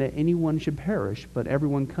not willing that anyone should perish, but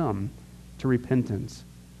everyone come to repentance.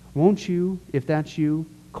 Won't you, if that's you,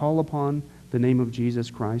 call upon the name of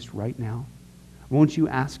Jesus Christ right now? Won't you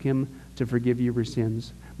ask him to forgive you your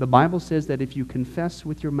sins? The Bible says that if you confess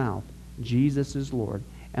with your mouth Jesus is Lord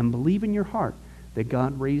and believe in your heart that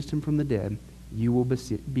God raised him from the dead, you will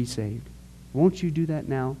be saved. Won't you do that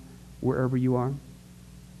now, wherever you are?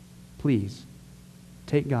 Please,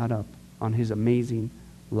 take God up on his amazing,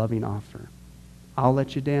 loving offer. I'll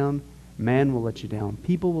let you down. Man will let you down.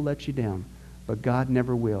 People will let you down. But God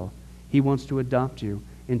never will. He wants to adopt you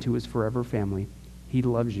into his forever family. He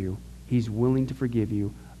loves you. He's willing to forgive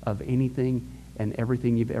you of anything and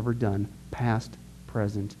everything you've ever done, past,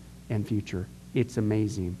 present, and future. It's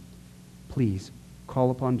amazing. Please,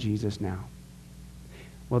 call upon Jesus now.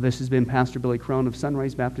 Well, this has been Pastor Billy Crone of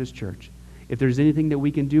Sunrise Baptist Church. If there's anything that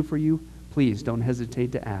we can do for you, please don't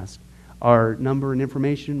hesitate to ask. Our number and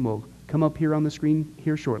information will come up here on the screen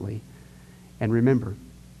here shortly. And remember,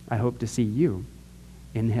 I hope to see you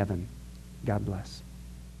in heaven. God bless.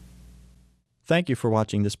 Thank you for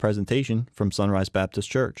watching this presentation from Sunrise Baptist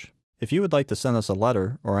Church. If you would like to send us a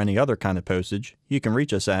letter or any other kind of postage, you can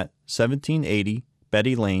reach us at 1780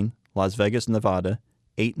 Betty Lane, Las Vegas, Nevada,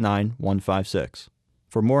 89156.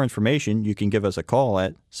 For more information, you can give us a call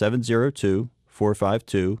at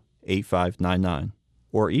 702-452-8599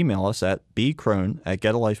 or email us at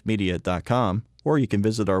bcrone@getalifemedia.com, or you can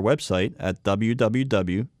visit our website at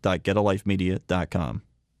www.getalifemedia.com.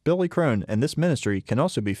 Billy Crone and this ministry can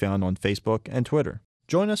also be found on Facebook and Twitter.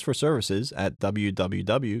 Join us for services at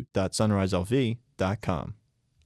www.sunriselv.com.